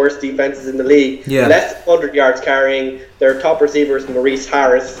 one of the worst defenses in the league. Yeah. Less than 100 yards carrying. Their top receiver is Maurice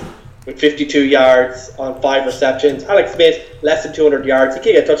Harris with 52 yards on 5 receptions. Alex Smith, less than 200 yards. He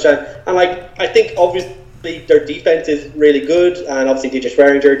can't get a touchdown. And I think obviously their defense is really good, and obviously DJ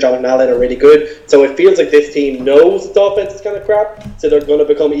Swearinger, John Allen are really good. So it feels like this team knows the offense is kind of crap, so they're going to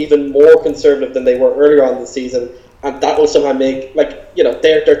become even more conservative than they were earlier on in the season. And that will somehow make,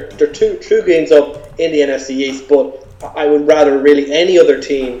 they're two games up in the NFC East, but I would rather really any other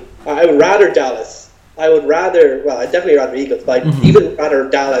team. I would rather Dallas. I'd definitely rather Eagles, but I'd even rather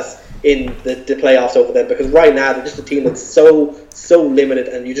Dallas in the playoffs over them, because right now they're just a team that's so limited,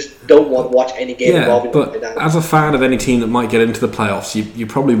 and you just don't want to watch any game involving them right now. As a fan of any team that might get into the playoffs, you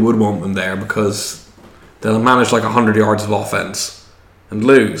probably would want them there, because they'll manage 100 yards of offense and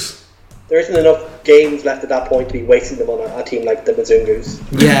lose. There isn't enough games left at that point to be wasting them on a team like the Mizungus.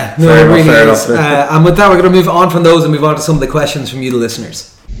 Yeah, no, it really is. And with that, we're going to move on from those and move on to some of the questions from you, the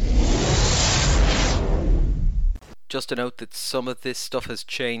listeners. Just to note that some of this stuff has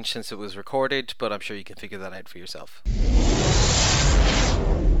changed since it was recorded, but I'm sure you can figure that out for yourself.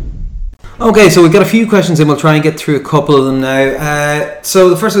 Okay, so we've got a few questions and we'll try and get through a couple of them now. So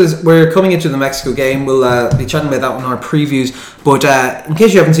the first one is, we're coming into the Mexico game. We'll be chatting about that in our previews. But in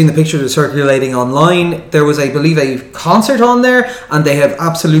case you haven't seen the pictures that are circulating online, there was, I believe, a concert on there, and they have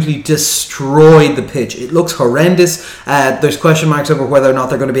absolutely destroyed the pitch. It looks horrendous. There's question marks over whether or not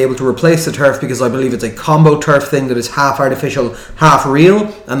they're going to be able to replace the turf, because I believe it's a combo turf thing that is half artificial, half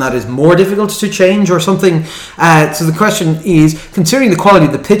real, and that is more difficult to change or something. So the question is, considering the quality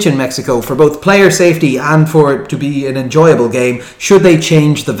of the pitch in Mexico, for both player safety and for it to be an enjoyable game, should they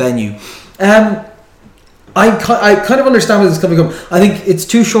change the venue? I kind of understand where this is coming from. I think it's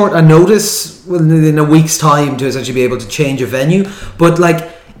too short a notice in a week's time to essentially be able to change a venue, but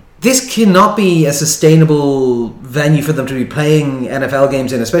this cannot be a sustainable venue for them to be playing NFL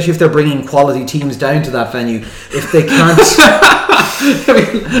games in, especially if they're bringing quality teams down to that venue. If they can't...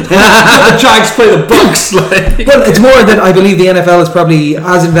 the Jags play the Bucs. Well, it's more that I believe the NFL is probably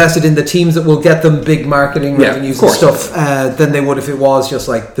as invested in the teams that will get them big marketing revenues and stuff than they would if it was just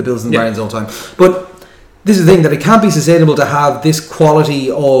like the Bills and the Browns all the time. But this is the thing, that it can't be sustainable to have this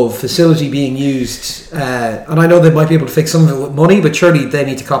quality of facility being used, and I know they might be able to fix some of it with money, but surely they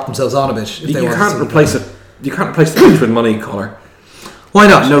need to cop themselves on a bit. You can't replace it. You can't replace the pitch with money, Connor. Why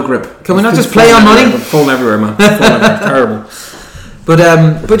not? No grip. Can we not just play on money? Falling everywhere, man. Terrible.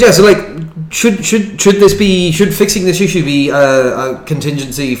 But yeah, so should fixing this issue be a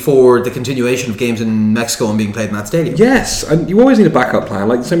contingency for the continuation of games in Mexico and being played in that stadium? Yes, and you always need a backup plan.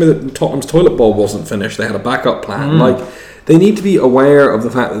 Like the same way that Tottenham's toilet bowl wasn't finished, they had a backup plan. They need to be aware of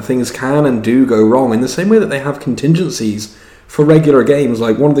the fact that things can and do go wrong, in the same way that they have contingencies for regular games.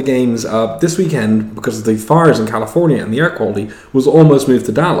 Like one of the games this weekend, because of the fires in California and the air quality, was almost moved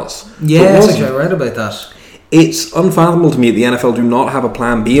to Dallas. Yes, I read about that. It's unfathomable to me that the NFL do not have a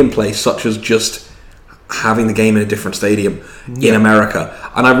plan B in place, such as just having the game in a differerent stadium in America.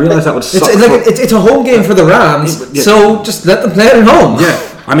 And I realise that would suck. It's a home game for the Rams, so just let them play it at home.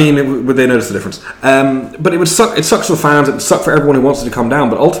 Yeah, I mean, would they notice the difference? But it would suck. It sucks for fans. It would suck for everyone who wants it to come down.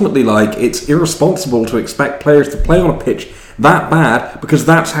 But ultimately, it's irresponsible to expect players to play on a pitch that bad, because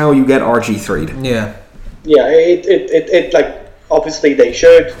that's how you get RG3'd. Yeah. Yeah. It obviously they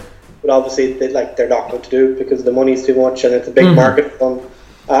should. But obviously, they're not going to do it because the money's too much and it's a big market for them.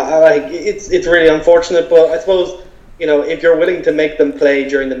 It's really unfortunate, but I suppose, if you're willing to make them play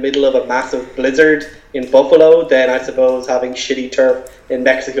during the middle of a massive blizzard in Buffalo, then I suppose having shitty turf in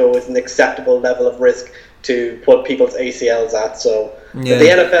Mexico is an acceptable level of risk to put people's ACLs at. So the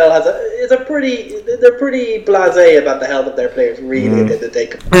NFL they're pretty blasé about the health of their players, really, at the end of the day.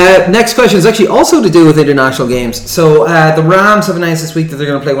 Next question is actually also to do with international games. So the Rams have announced this week that they're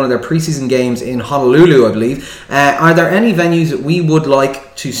going to play one of their preseason games in Honolulu, I believe. Are there any venues that we would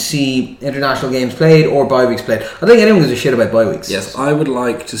like to see international games played or bye weeks played? I think anyone gives a shit about bye weeks. Yes, I would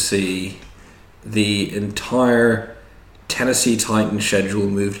like to see the entire Tennessee Titans schedule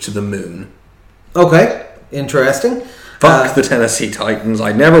moved to the moon. Okay, interesting. Fuck the Tennessee Titans.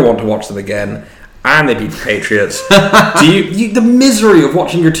 I never want to watch them again. And they beat the Patriots. The misery of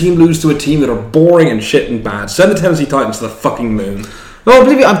watching your team lose to a team that are boring and shit and bad. Send the Tennessee Titans to the fucking moon. Well,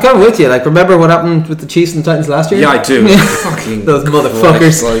 believe me, I'm kind of with you. Remember what happened with the Chiefs and the Titans last year? Yeah, I do. Fucking those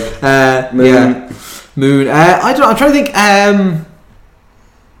motherfuckers. Moon. Yeah. Moon. I don't know. I'm trying to think.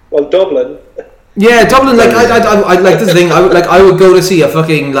 Well, Dublin. Yeah, Dublin. Like I like this thing. I would go to see a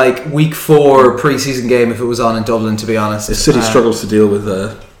fucking like week 4 pre-season game if it was on in Dublin. To be honest, The city struggles to deal with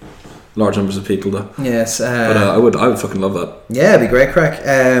large numbers of people, though. Yes, But I would fucking love that. yeah, it'd be great crack.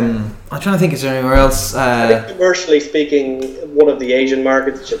 I'm trying to think. Is there anywhere else? I think commercially speaking, one of the Asian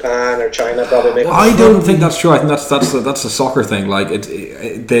markets, Japan or China, probably makes. I don't think that's true. I think that's a soccer thing. Like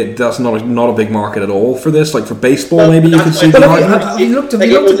that's not a big market at all for this. Like for baseball, maybe you could see the argument. Like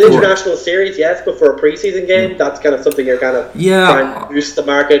it was international series, yes, but for a pre-season game, that's kind of something you're kind of trying to boost the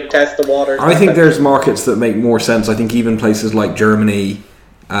market, test the waters. I think there's markets that make more sense. I think even places like Germany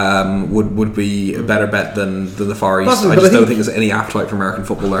would be a better bet than the Far East. Possibly, I but just I don't think- think there's any appetite for American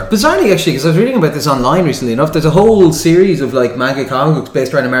football there. Bizarrely, actually, because I was reading about this online recently enough, there's a whole series of like manga comic books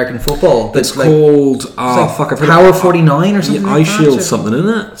based around American football. That's It's like, called I've heard Power 49 or something. Yeah, like Eye that, Shield or- something, isn't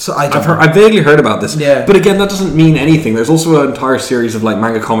it? So I don't I've vaguely heard about this. Yeah. But again, that doesn't mean anything. There's also an entire series of like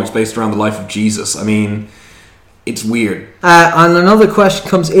manga comics based around the life of Jesus. I mean, it's weird. And another question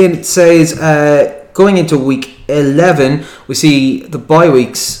comes in. It says, going into week 11, we see the bye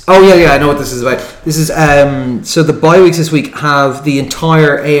weeks. Oh yeah, I know what this is about. This is so the bye weeks this week have the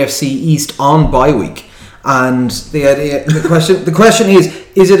entire AFC East on bye week, and the question is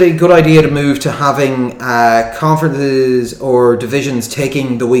it a good idea to move to having conferences or divisions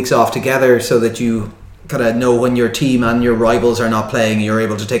taking the weeks off together so that you kind of know when your team and your rivals are not playing, and you're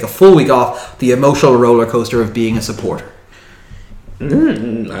able to take a full week off, the emotional roller coaster of being a supporter?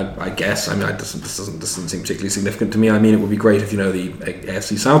 I guess. I mean, this doesn't seem particularly significant to me. I mean, it would be great if the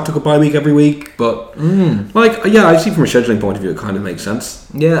AFC South took a bye week every week, but I see from a scheduling point of view, it kind of makes sense.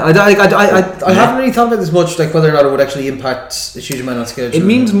 Yeah, I haven't really thought about this much, like whether or not it would actually impact a huge amount on schedule. It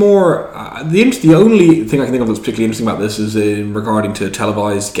means more. The only thing I can think of that's particularly interesting about this is in regarding to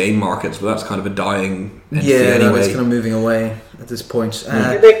televised game markets, but that's kind of a dying entity anyway. It's kind of moving away at this point.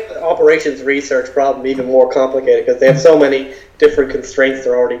 I think the operations research problem even more complicated because they have so many different constraints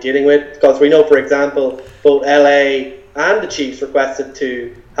they're already dealing with. Because we know, for example, both LA and the Chiefs requested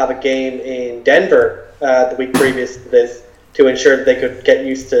to have a game in Denver the week previous to this to ensure that they could get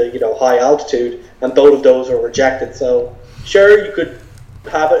used to high altitude, and both of those were rejected. So sure, you could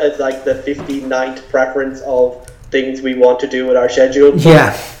have it as like the 59th preference of things we want to do with our schedule.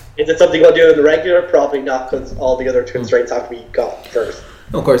 Yeah. Is it something we'll do in the regular? Probably not, because all the other constraints have to be got first.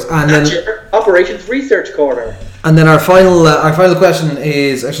 Of course, and That's then your operations research corner. our final question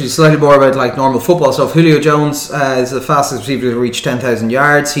is actually slightly more about like normal football stuff. Julio Jones is the fastest receiver to reach 10,000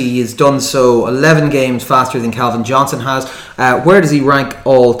 yards. He has done so 11 games faster than Calvin Johnson has. Where does he rank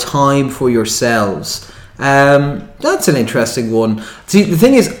all time for yourselves? That's an interesting one. See, the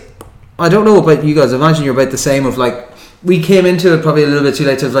thing is, I don't know about you guys. I imagine you're about the same. Of like, we came into it probably a little bit too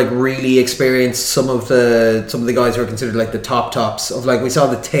late to like really experience some of the guys who are considered like the tops of like, we saw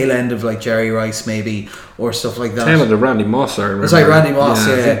the tail end of like Jerry Rice maybe or stuff like that. Tail end of Randy Moss, I remember. It's like Randy Moss,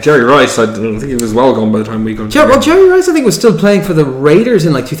 I yeah. think Jerry Rice, I don't think he was well gone by the time we got. Yeah, well, Jerry Rice I think was still playing for the Raiders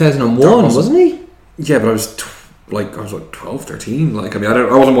in like 2001, wasn't he? Yeah, but I was 12, 13. Like, I mean,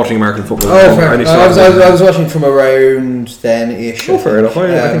 I wasn't watching American football. Oh, fair. I was watching from around then-ish. Oh, fair enough.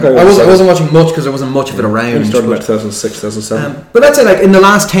 I think I wasn't watching much because there wasn't much of it around. I started about 2006, 2007. But that's it. Like in the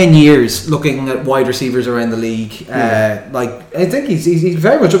last 10 years, looking at wide receivers around the league, like I think he's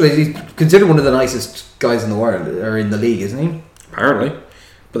very much up there. He's considered one of the nicest guys in the world or in the league, isn't he? Apparently,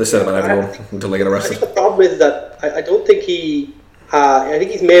 but they said about everyone until they get I arrested. think the problem is that I don't think he. I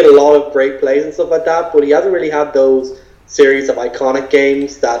think he's made a lot of great plays and stuff like that, but he hasn't really had those series of iconic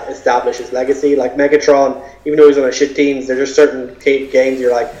games that establish his legacy. Like Megatron, even though he's on a shit teams, there's just certain games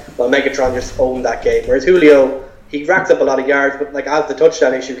you're like, well, Megatron just owned that game. Whereas Julio, he racks up a lot of yards, but like as the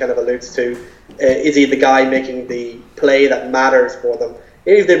touchdown issue kind of alludes to, is he the guy making the play that matters for them?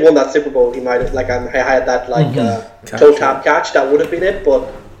 If they'd won that Super Bowl, he might have, I had that toe tap catch, that would have been it,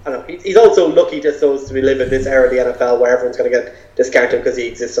 but I don't know. He's also lucky just so as to live in this era of the NFL where everyone's going to get discounted because he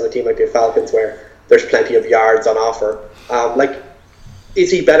exists on a team like the Falcons where there's plenty of yards on offer. Is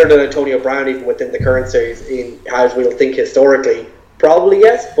he better than Antonio Brown even within the current series in how we'll think historically? Probably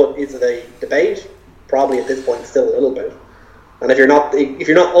yes, but is it a debate? Probably at this point still a little bit. And if you're not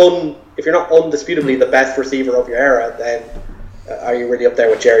undisputably the best receiver of your era, then are you really up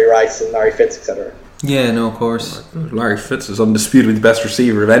there with Jerry Rice and Larry Fitz, etc.? Yeah, no, of course. Larry Fitz is undisputably the best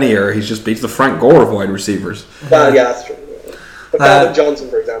receiver of any era. He's the Frank Gore of wide receivers. Well, yeah, that's true. But Calvin Johnson,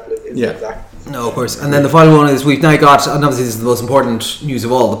 for example, is exact. No, of course. And then the final one is we've now got, and obviously this is the most important news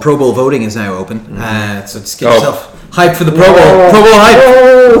of all, the Pro Bowl voting is now open. So just get yourself hyped for the Pro Bowl. Pro Bowl hype.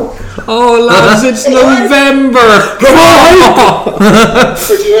 Oh, lads, it's November. Pro Bowl hype.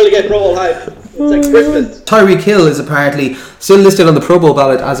 For you early get Pro Bowl hype. like Christmas. Tyreek Hill is apparently still listed on the Pro Bowl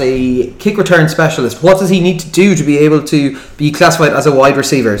ballot as a kick return specialist. What does he need to do to be able to be classified as a wide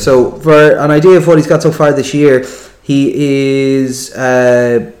receiver? So, for an idea of what he's got so far this year, he is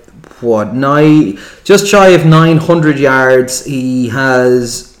just shy of 900 yards. He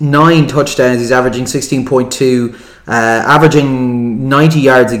has 9 touchdowns. He's averaging 16.2, averaging 90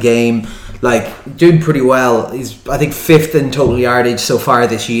 yards a game. Like, doing pretty well. He's, I think, 5th in total yardage so far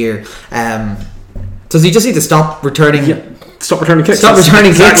this year. Does he just need to stop returning? Yeah. Stop returning kicks. Stop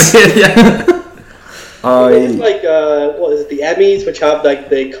returning kicks. Yeah. It's like what is it? The Emmys, which have like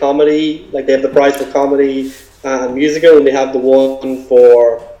the comedy, like they have the prize for comedy and musical, and they have the one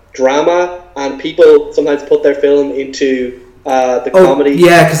for drama. And people sometimes put their film into the comedy.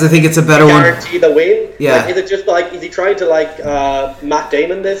 Yeah, because I think it's a better one. Guarantee the win. Yeah. Like, is it just like, is he trying to like Matt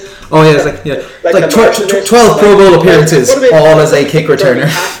Damon this? Oh yeah, it's like, yeah, like the Martian 12 Pro Bowl appearances, all as a kick returner.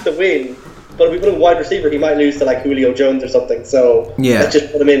 He has to win, but if we put him wide receiver, he might lose to like Julio Jones or something. So yeah, let's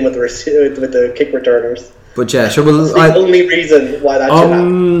just put him in with the kick returners. But yeah, sure. That's the only reason why that should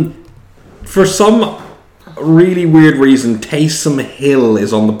happen. For some really weird reason, Taysom Hill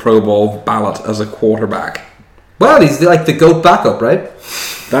is on the Pro Bowl ballot as a quarterback. Well, he's like the GOAT backup, right?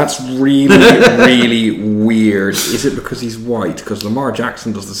 That's really, really weird. Is it because he's white? Because Lamar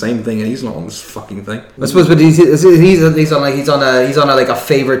Jackson does the same thing and he's not on this fucking thing. I suppose, but he's on a like a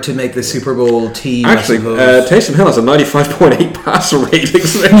favorite to make the Super Bowl team. Actually, Taysom Hill has a 95.8 passer rating.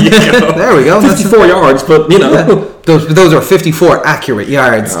 So there you go. There we go. 54 yards, but you know. Yeah. Those are 54 accurate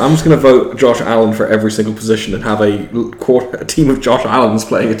yards. I'm just going to vote Josh Allen for every single position and have a team of Josh Allens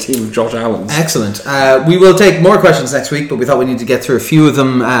playing a team of Josh Allens. Excellent. We will take more questions next week, but we thought we need to get through a few of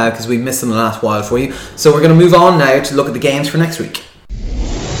them because we missed them the last while for you. So we're going to move on now to look at the games for next week.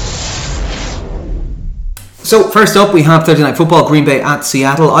 So first up, we have Thursday Night Football, Green Bay at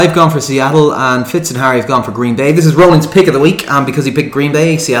Seattle. I've gone for Seattle, and Fitz and Harry have gone for Green Bay. This is Roland's pick of the week, and because he picked Green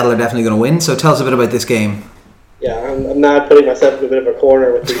Bay, Seattle are definitely going to win. So tell us a bit about this game. Yeah, I'm now putting myself in a bit of a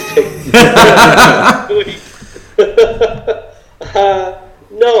corner with these picks.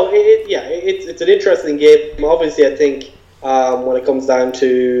 It's an interesting game. Obviously, I think when it comes down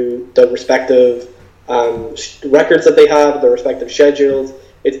to the respective records that they have, the respective schedules,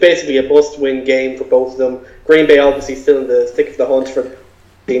 it's basically a must-win game for both of them. Green Bay obviously still in the thick of the hunt for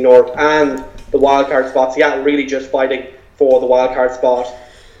the North and the wildcard spot. Seattle really just fighting for the wildcard spot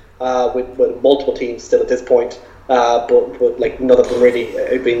with multiple teams still at this point. But like none of them really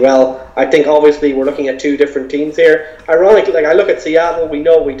doing well. I think obviously we're looking at two different teams here. Ironically, like I look at Seattle, we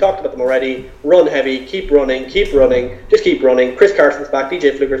talked about them already. Run heavy, keep running, just keep running. Chris Carson's back,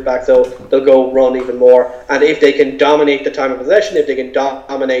 DJ Fluker's back, so they'll go run even more. And if they can dominate the time of possession, if they can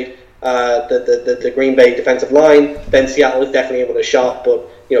dominate the Green Bay defensive line, then Seattle is definitely able to shot. But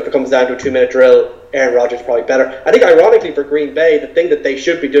if it comes down to a 2-minute drill, Aaron Rodgers is probably better. I think ironically for Green Bay, the thing that they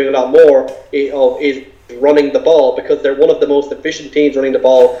should be doing a lot more is running the ball, because they're one of the most efficient teams running the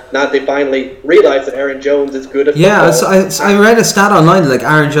ball now that they finally realize that Aaron Jones is good at football. I read a stat online like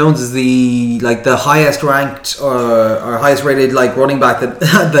Aaron Jones is the highest ranked or highest rated like running back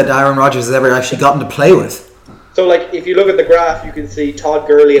that Aaron Rodgers has ever actually gotten to play with. So like if you look at the graph, you can see Todd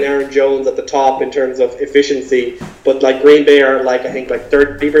Gurley and Aaron Jones at the top in terms of efficiency, but like Green Bay are like I think like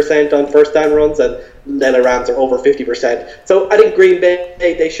 30% on first down runs, and Atlanta Rams are over 50%. So I think Green Bay,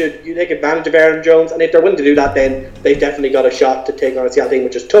 they should take advantage of Aaron Jones, and if they're willing to do that, then they've definitely got a shot to take on a Seattle team,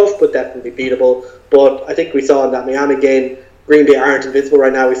 which is tough but definitely beatable. But I think we saw in that Miami game, Green Bay aren't invincible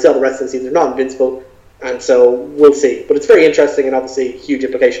right now. We saw the rest of the season, they're not invincible, and so we'll see. But it's very interesting and obviously huge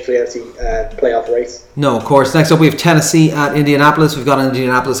implication for the NFC playoff race. No, of course. Next up we have Tennessee at Indianapolis. We've got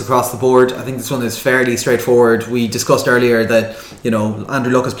Indianapolis across the board. I think this one is fairly straightforward. We discussed earlier that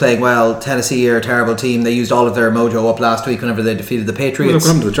Andrew Luck is playing well. Tennessee are a terrible team. They used all of their mojo up last week whenever they defeated the Patriots.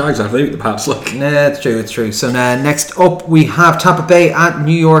 Well, come to the Jags after they beat the Pats. Nah, it's true. So next up we have Tampa Bay at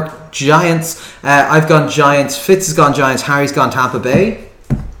New York Giants. I've gone Giants. Fitz has gone Giants. Harry's gone Tampa Bay.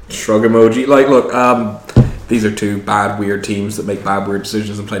 Shrug emoji. These are two bad, weird teams that make bad, weird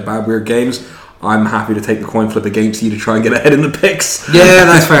decisions and play bad, weird games. I'm happy to take the coin flip against you to try and get ahead in the picks. Yeah,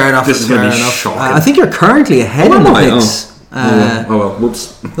 that's fair enough. This is going to be shocking. I think you're currently ahead in the picks.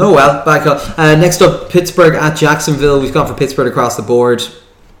 Whoops. Oh well, back up. Next up, Pittsburgh at Jacksonville. We've gone for Pittsburgh across the board.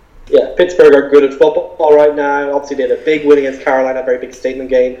 Yeah, Pittsburgh are good at football right now. Obviously, they had a big win against Carolina, a very big statement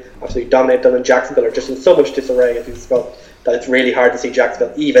game. Absolutely dominated them, and Jacksonville are just in so much disarray, as we discussed, that it's really hard to see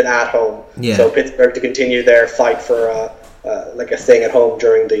Jacksonville even at home. Yeah. So Pittsburgh to continue their fight for staying at home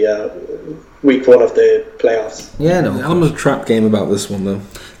during the week one of the playoffs. Yeah, no. The element of trap game about this one though.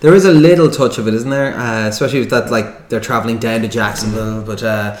 There is a little touch of it, isn't there? Especially with that, like they're travelling down to Jacksonville, but.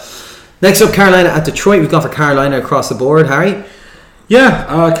 Next up, Carolina at Detroit. We've gone for Carolina across the board. Harry?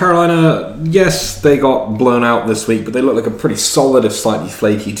 Yeah, Carolina, yes, they got blown out this week, but they look like a pretty solid, if slightly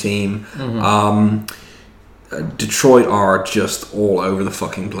flaky team. Detroit are just all over the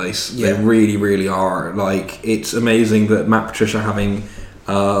fucking place. Yeah. They really, really are. Like, it's amazing that Matt Patricia having...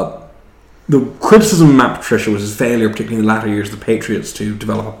 the criticism of Matt Patricia was his failure, particularly in the latter years of the Patriots, to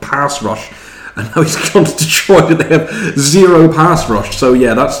develop a pass rush. And now he's gone to Detroit and they have zero pass rush. So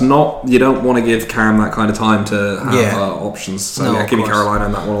yeah, that's not... You don't want to give Cam that kind of time to have options. So No, yeah, of give me course. Carolina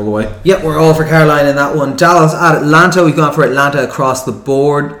on that one all the way. Yep, we're all for Carolina in that one. Dallas at Atlanta. We've gone for Atlanta across the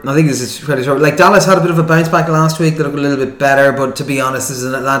board. I think this is pretty short. Like, Dallas had a bit of a bounce back last week. They look a little bit better, but to be honest, this is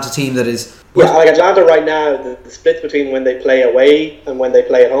an Atlanta team that is... Yeah, like Atlanta right now, the split between when they play away and when they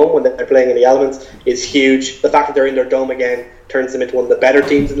play at home, when they're playing in the elements, is huge. The fact that they're in their dome again turns them into one of the better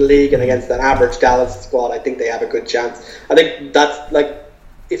teams in the league, and against an average Dallas squad, I think they have a good chance. I think that's, like,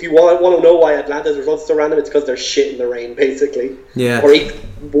 if you want to know why Atlanta's results are so random, it's because they're shit in the rain, basically. Yeah. Or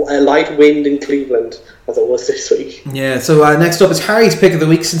a light wind in Cleveland, as it was this week. Yeah, so next up is Harry's pick of the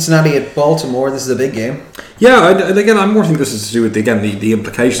week, Cincinnati at Baltimore. This is a big game. Yeah, and again, I more think this is to do with, again, the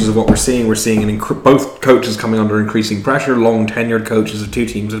implications of what we're seeing. We're seeing both coaches coming under increasing pressure. Long-tenured coaches of two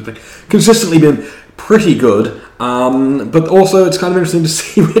teams have consistently been pretty good. But also, it's kind of interesting to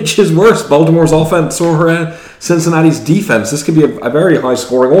see which is worse, Baltimore's offense or Cincinnati's defense. This could be a very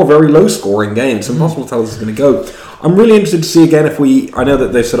high-scoring or very low-scoring game. It's impossible to tell how this is going to go. I'm really interested to see, again, if I know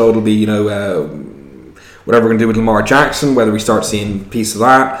that they've said, it'll be, whatever we're going to do with Lamar Jackson, whether we start seeing a piece of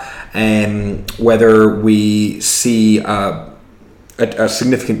that, and whether we see a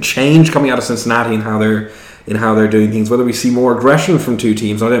significant change coming out of Cincinnati in how they're doing things, whether we see more aggression from two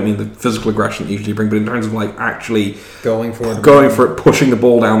teams. I don't mean the physical aggression that usually bring, but in terms of like actually Going for it, pushing the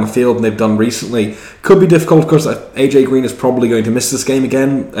ball down the field, and they've done recently. Could be difficult, of course. AJ Green is probably going to miss this game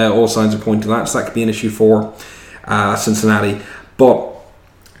again. All signs are pointing to that, so that could be an issue for Cincinnati. But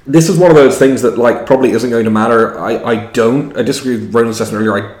this is one of those things that like probably isn't going to matter. I disagree with Ronald's assessment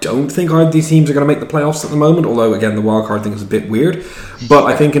earlier. I don't think either of these teams are going to make the playoffs at the moment, although again the wildcard thing is a bit weird. But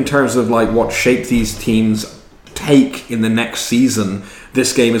I think in terms of like what shape these teams take in the next season,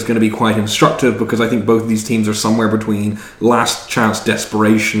 this game is going to be quite instructive, because I think both of these teams are somewhere between last chance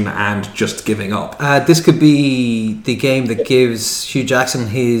desperation and just giving up. This could be the game that gives Hugh Jackson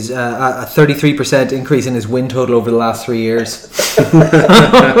his a 33% increase in his win total over the last 3 years.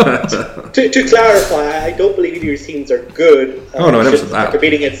 To clarify, I don't believe either of these teams are good. Oh no, I never said that. They're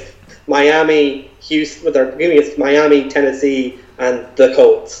competing against Miami, Houston. They're competing against Miami, Tennessee, and the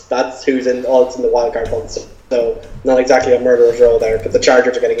Colts. That's who's in the wild card hunt. So not exactly a murderer's row there, but the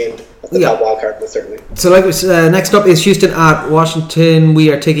Chargers are getting in at the top wild card, certainly. So like next up is Houston at Washington. We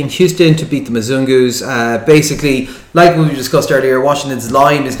are taking Houston to beat the Mizungus. Basically, like we discussed earlier, Washington's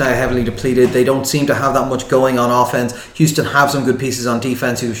line is now heavily depleted. They don't seem to have that much going on offense. Houston have some good pieces on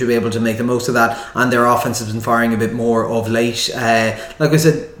defense who should be able to make the most of that, and their offense has been firing a bit more of late. Like I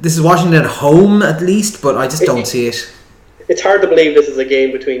said, this is Washington at home at least, but I just don't see it. It's hard to believe this is a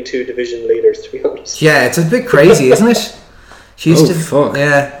game between two division leaders, to be honest. Yeah, it's a bit crazy, isn't it? Houston, fuck.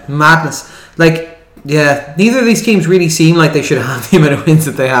 Yeah, madness. Like, yeah, neither of these teams really seem like they should have the amount of wins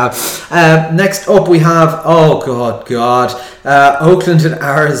that they have. Next up, we have Oakland and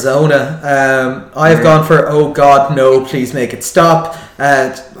Arizona. I've gone for oh god, no, please make it stop.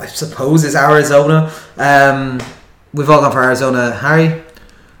 I suppose it's Arizona. We've all gone for Arizona. Harry?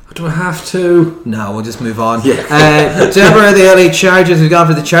 Do I have to? No, we'll just move on. Yeah. Denver are the LA Chargers. We've gone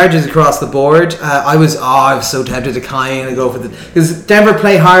for the Chargers across the board. I was so tempted to kind of go for because Denver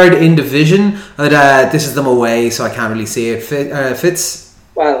play hard in division, but this is them away, so I can't really see it. Fitz?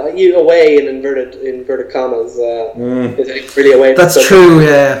 Well, you away in inverted commas. Is it really away? That's true.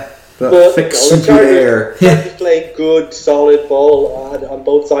 Yeah. That thick, soupy air. Chargers playing good, solid ball on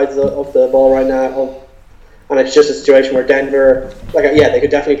both sides of the ball right now. And it's just a situation where Denver, they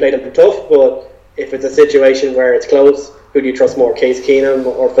could definitely play them tough, but if it's a situation where it's close, who do you trust more, Case Keenum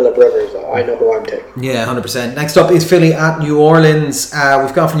or Phillip Rivers? I know who I'm taking. Yeah, 100%. Next up is Philly at New Orleans.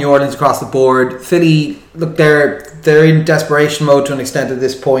 We've gone for New Orleans across the board. Philly, look, they're in desperation mode to an extent at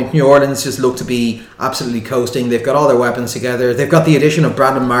this point. New Orleans just look to be absolutely coasting. They've got all their weapons together. They've got the addition of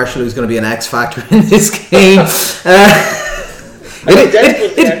Brandon Marshall, who's going to be an X factor in this game.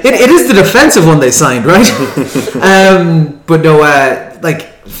 It is the defensive one they signed, right? But no,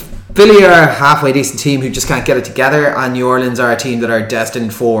 Philly are a halfway decent team who just can't get it together, and New Orleans are a team that are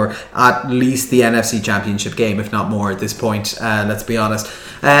destined for at least the NFC Championship game, if not more at this point, let's be honest.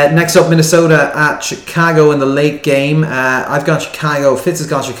 Next up, Minnesota at Chicago in the late game. I've gone Chicago. Fitz has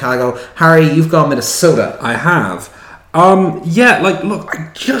gone Chicago. Harry, you've gone Minnesota. I have.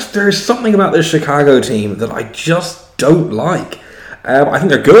 There's something about this Chicago team that I just don't like. I think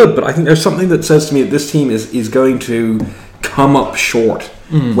they're good, but I think there's something that says to me that this team is going to come up short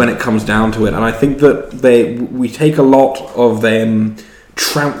when it comes down to it. And I think that we take a lot of them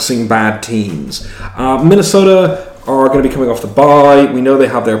trouncing bad teams. Minnesota are going to be coming off the bye. We know they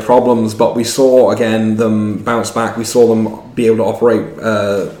have their problems, but we saw again them bounce back. We saw them be able to operate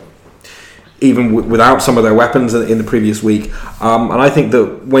even without some of their weapons in the previous week. And I think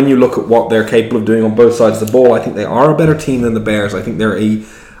that when you look at what they're capable of doing on both sides of the ball, I think they are a better team than the Bears. I think they're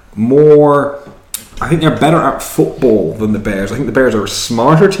better at football than the Bears. I think the Bears are a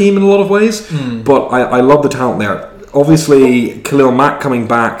smarter team in a lot of ways, but I love the talent there. Obviously, Khalil Mack coming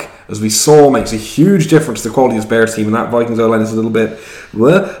back, as we saw, makes a huge difference to the quality of this Bears team, and that Vikings O-line is a little bit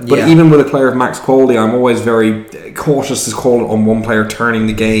but even with a player of Mack's quality, I'm always very cautious to call it on one player turning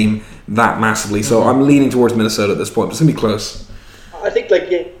the game that massively. So I'm leaning towards Minnesota at this point, but it's going to be close. I think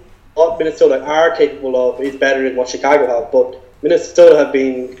what Minnesota are capable of is better than what Chicago have, but Minnesota have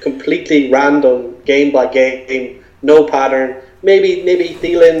been completely random, game by game, no pattern. Maybe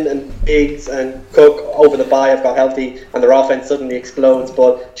Thielen and Diggs and Cook over the bye have got healthy and their offense suddenly explodes.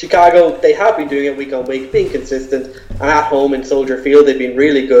 But Chicago, they have been doing it week on week, being consistent, and at home in Soldier Field they've been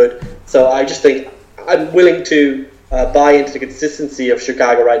really good. So I just think I'm willing to buy into the consistency of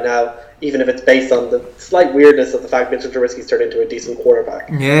Chicago right now, even if it's based on the slight weirdness of the fact Mitchell Trubisky's turned into a decent quarterback.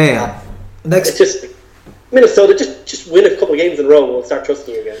 Yeah. It's just Minnesota, just win a couple of games in a row, we'll start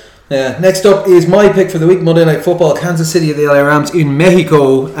trusting you again. Yeah. Next up is my pick for the week, Monday Night Football, Kansas City at the LA Rams in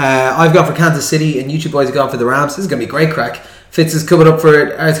Mexico. I've gone for Kansas City, and you two boys have gone for the Rams. This is going to be a great crack. Fitz is coming up for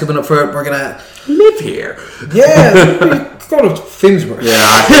it, Art's coming up for it. We're going to live here. Yeah, going up to Finsbury.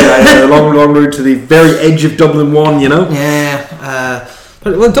 Yeah, a long route to the very edge of Dublin 1, you know? Yeah,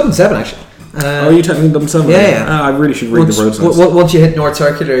 Dublin 7 actually. Are you technically in Dublin 7? Yeah. I really should read the road signs. Once you hit North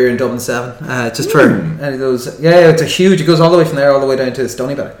Circular, you're in Dublin 7. Just for any of those. Yeah, it's it goes all the way from there all the way down to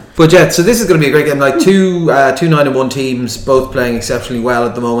Stoneybetter. But yeah, so this is going to be a great game. Like two 9-1 teams, both playing exceptionally well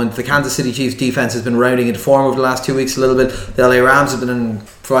at the moment. The Kansas City Chiefs defense has been rounding into form over the last 2 weeks a little bit. The LA Rams have been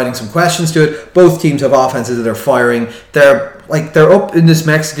providing some questions to it. Both teams have offenses that are firing. They're up in this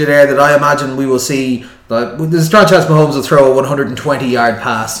Mexican air that I imagine we will see. But there's a strong chance Mahomes will throw a 120-yard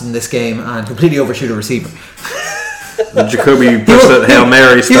pass in this game and completely overshoot a receiver. Jacoby puts that Hail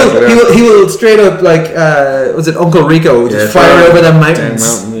Mary special. He will straight up was it Uncle Rico? Just fire over them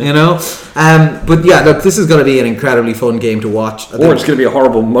mountains, you know. But yeah, look, this is going to be an incredibly fun game to watch. Or it's going to be a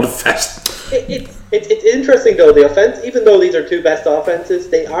horrible mud fest. It's interesting though, the offense. Even though these are two best offenses,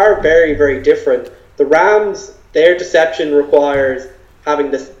 they are very, very different. The Rams, their deception requires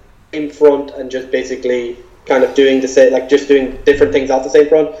having this in front and just basically kind of doing doing different things off the same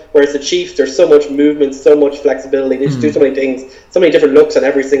front, whereas the Chiefs, there's so much movement, so much flexibility, they just do so many things, so many different looks on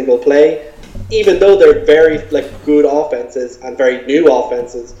every single play. Even though they're very good offenses and very new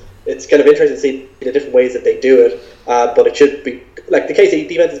offenses, it's kind of interesting to see the different ways that they do it, but it should be the KC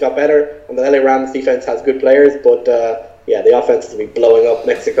defense has got better and the LA Rams defense has good players, but the offense will be blowing up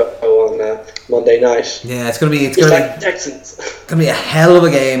Mexico on Monday night. Yeah, it's going to be Texans. It's going to be a hell of a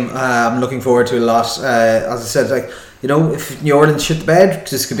game. I'm looking forward to it a lot. As I said, if New Orleans shit the bed,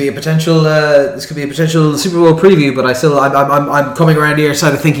 this could be a potential Super Bowl preview. But I'm coming around the other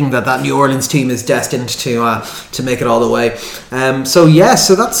side of thinking that New Orleans team is destined to make it all the way. So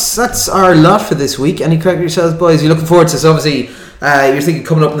that's our lot for this week. Any correct yourselves, boys? You're looking forward to this, obviously. You're thinking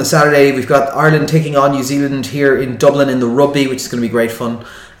coming up on the Saturday, we've got Ireland taking on New Zealand here in Dublin in the rugby, which is going to be great fun.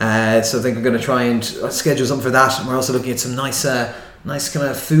 So I think we're going to try and schedule something for that. And we're also looking at some nice kind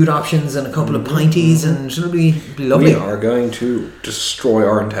of food options and a couple of pinties, and it'll be lovely. We are going to destroy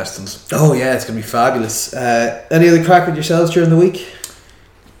our intestines. Oh yeah, it's going to be fabulous. Any other crack with yourselves during the week?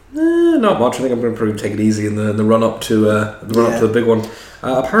 Not much. I think I'm going to probably take it easy in the run up to the big one.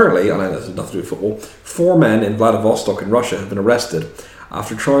 Apparently, and this has nothing to do with football, 4 men in Vladivostok in Russia have been arrested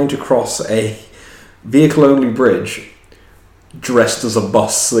after trying to cross a vehicle-only bridge dressed as a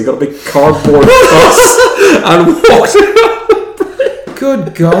bus. So they got a big cardboard bus and walked it up the bridge.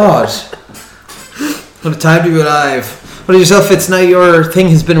 Good God. What a time to be alive. What about yourself, Fitz? Now your thing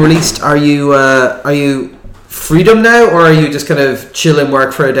has been released. Are you freedom now, or are you just kind of chilling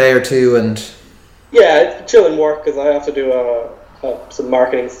work for a day or two? And it's chilling work because I have to do some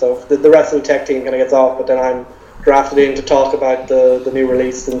marketing stuff. The rest of the tech team kind of gets off, but then I'm drafted in to talk about the new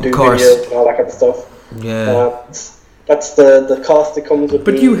release and do videos and all that kind of stuff. Yeah. That's the cost that comes with.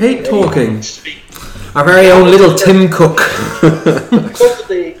 But you hate talking. Our very own little Tim Cook.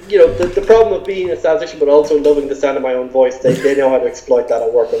 The problem of being a statistician but also loving the sound of my own voice, they know how to exploit that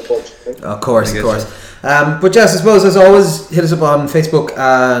at work, unfortunately. Of course. But Jess, I suppose as always, hit us up on Facebook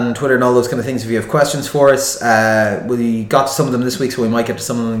and Twitter and all those kind of things if you have questions for us. We got to some of them this week, so we might get to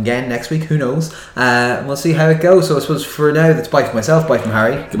some of them again next week, who knows. We'll see how it goes. So I suppose for now, that's bye from myself, bye from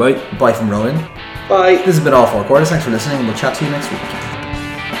Harry. Goodbye. Bye from Rowan. Bye. This has been All Four Quarters. Thanks for listening, and we'll chat to you next week.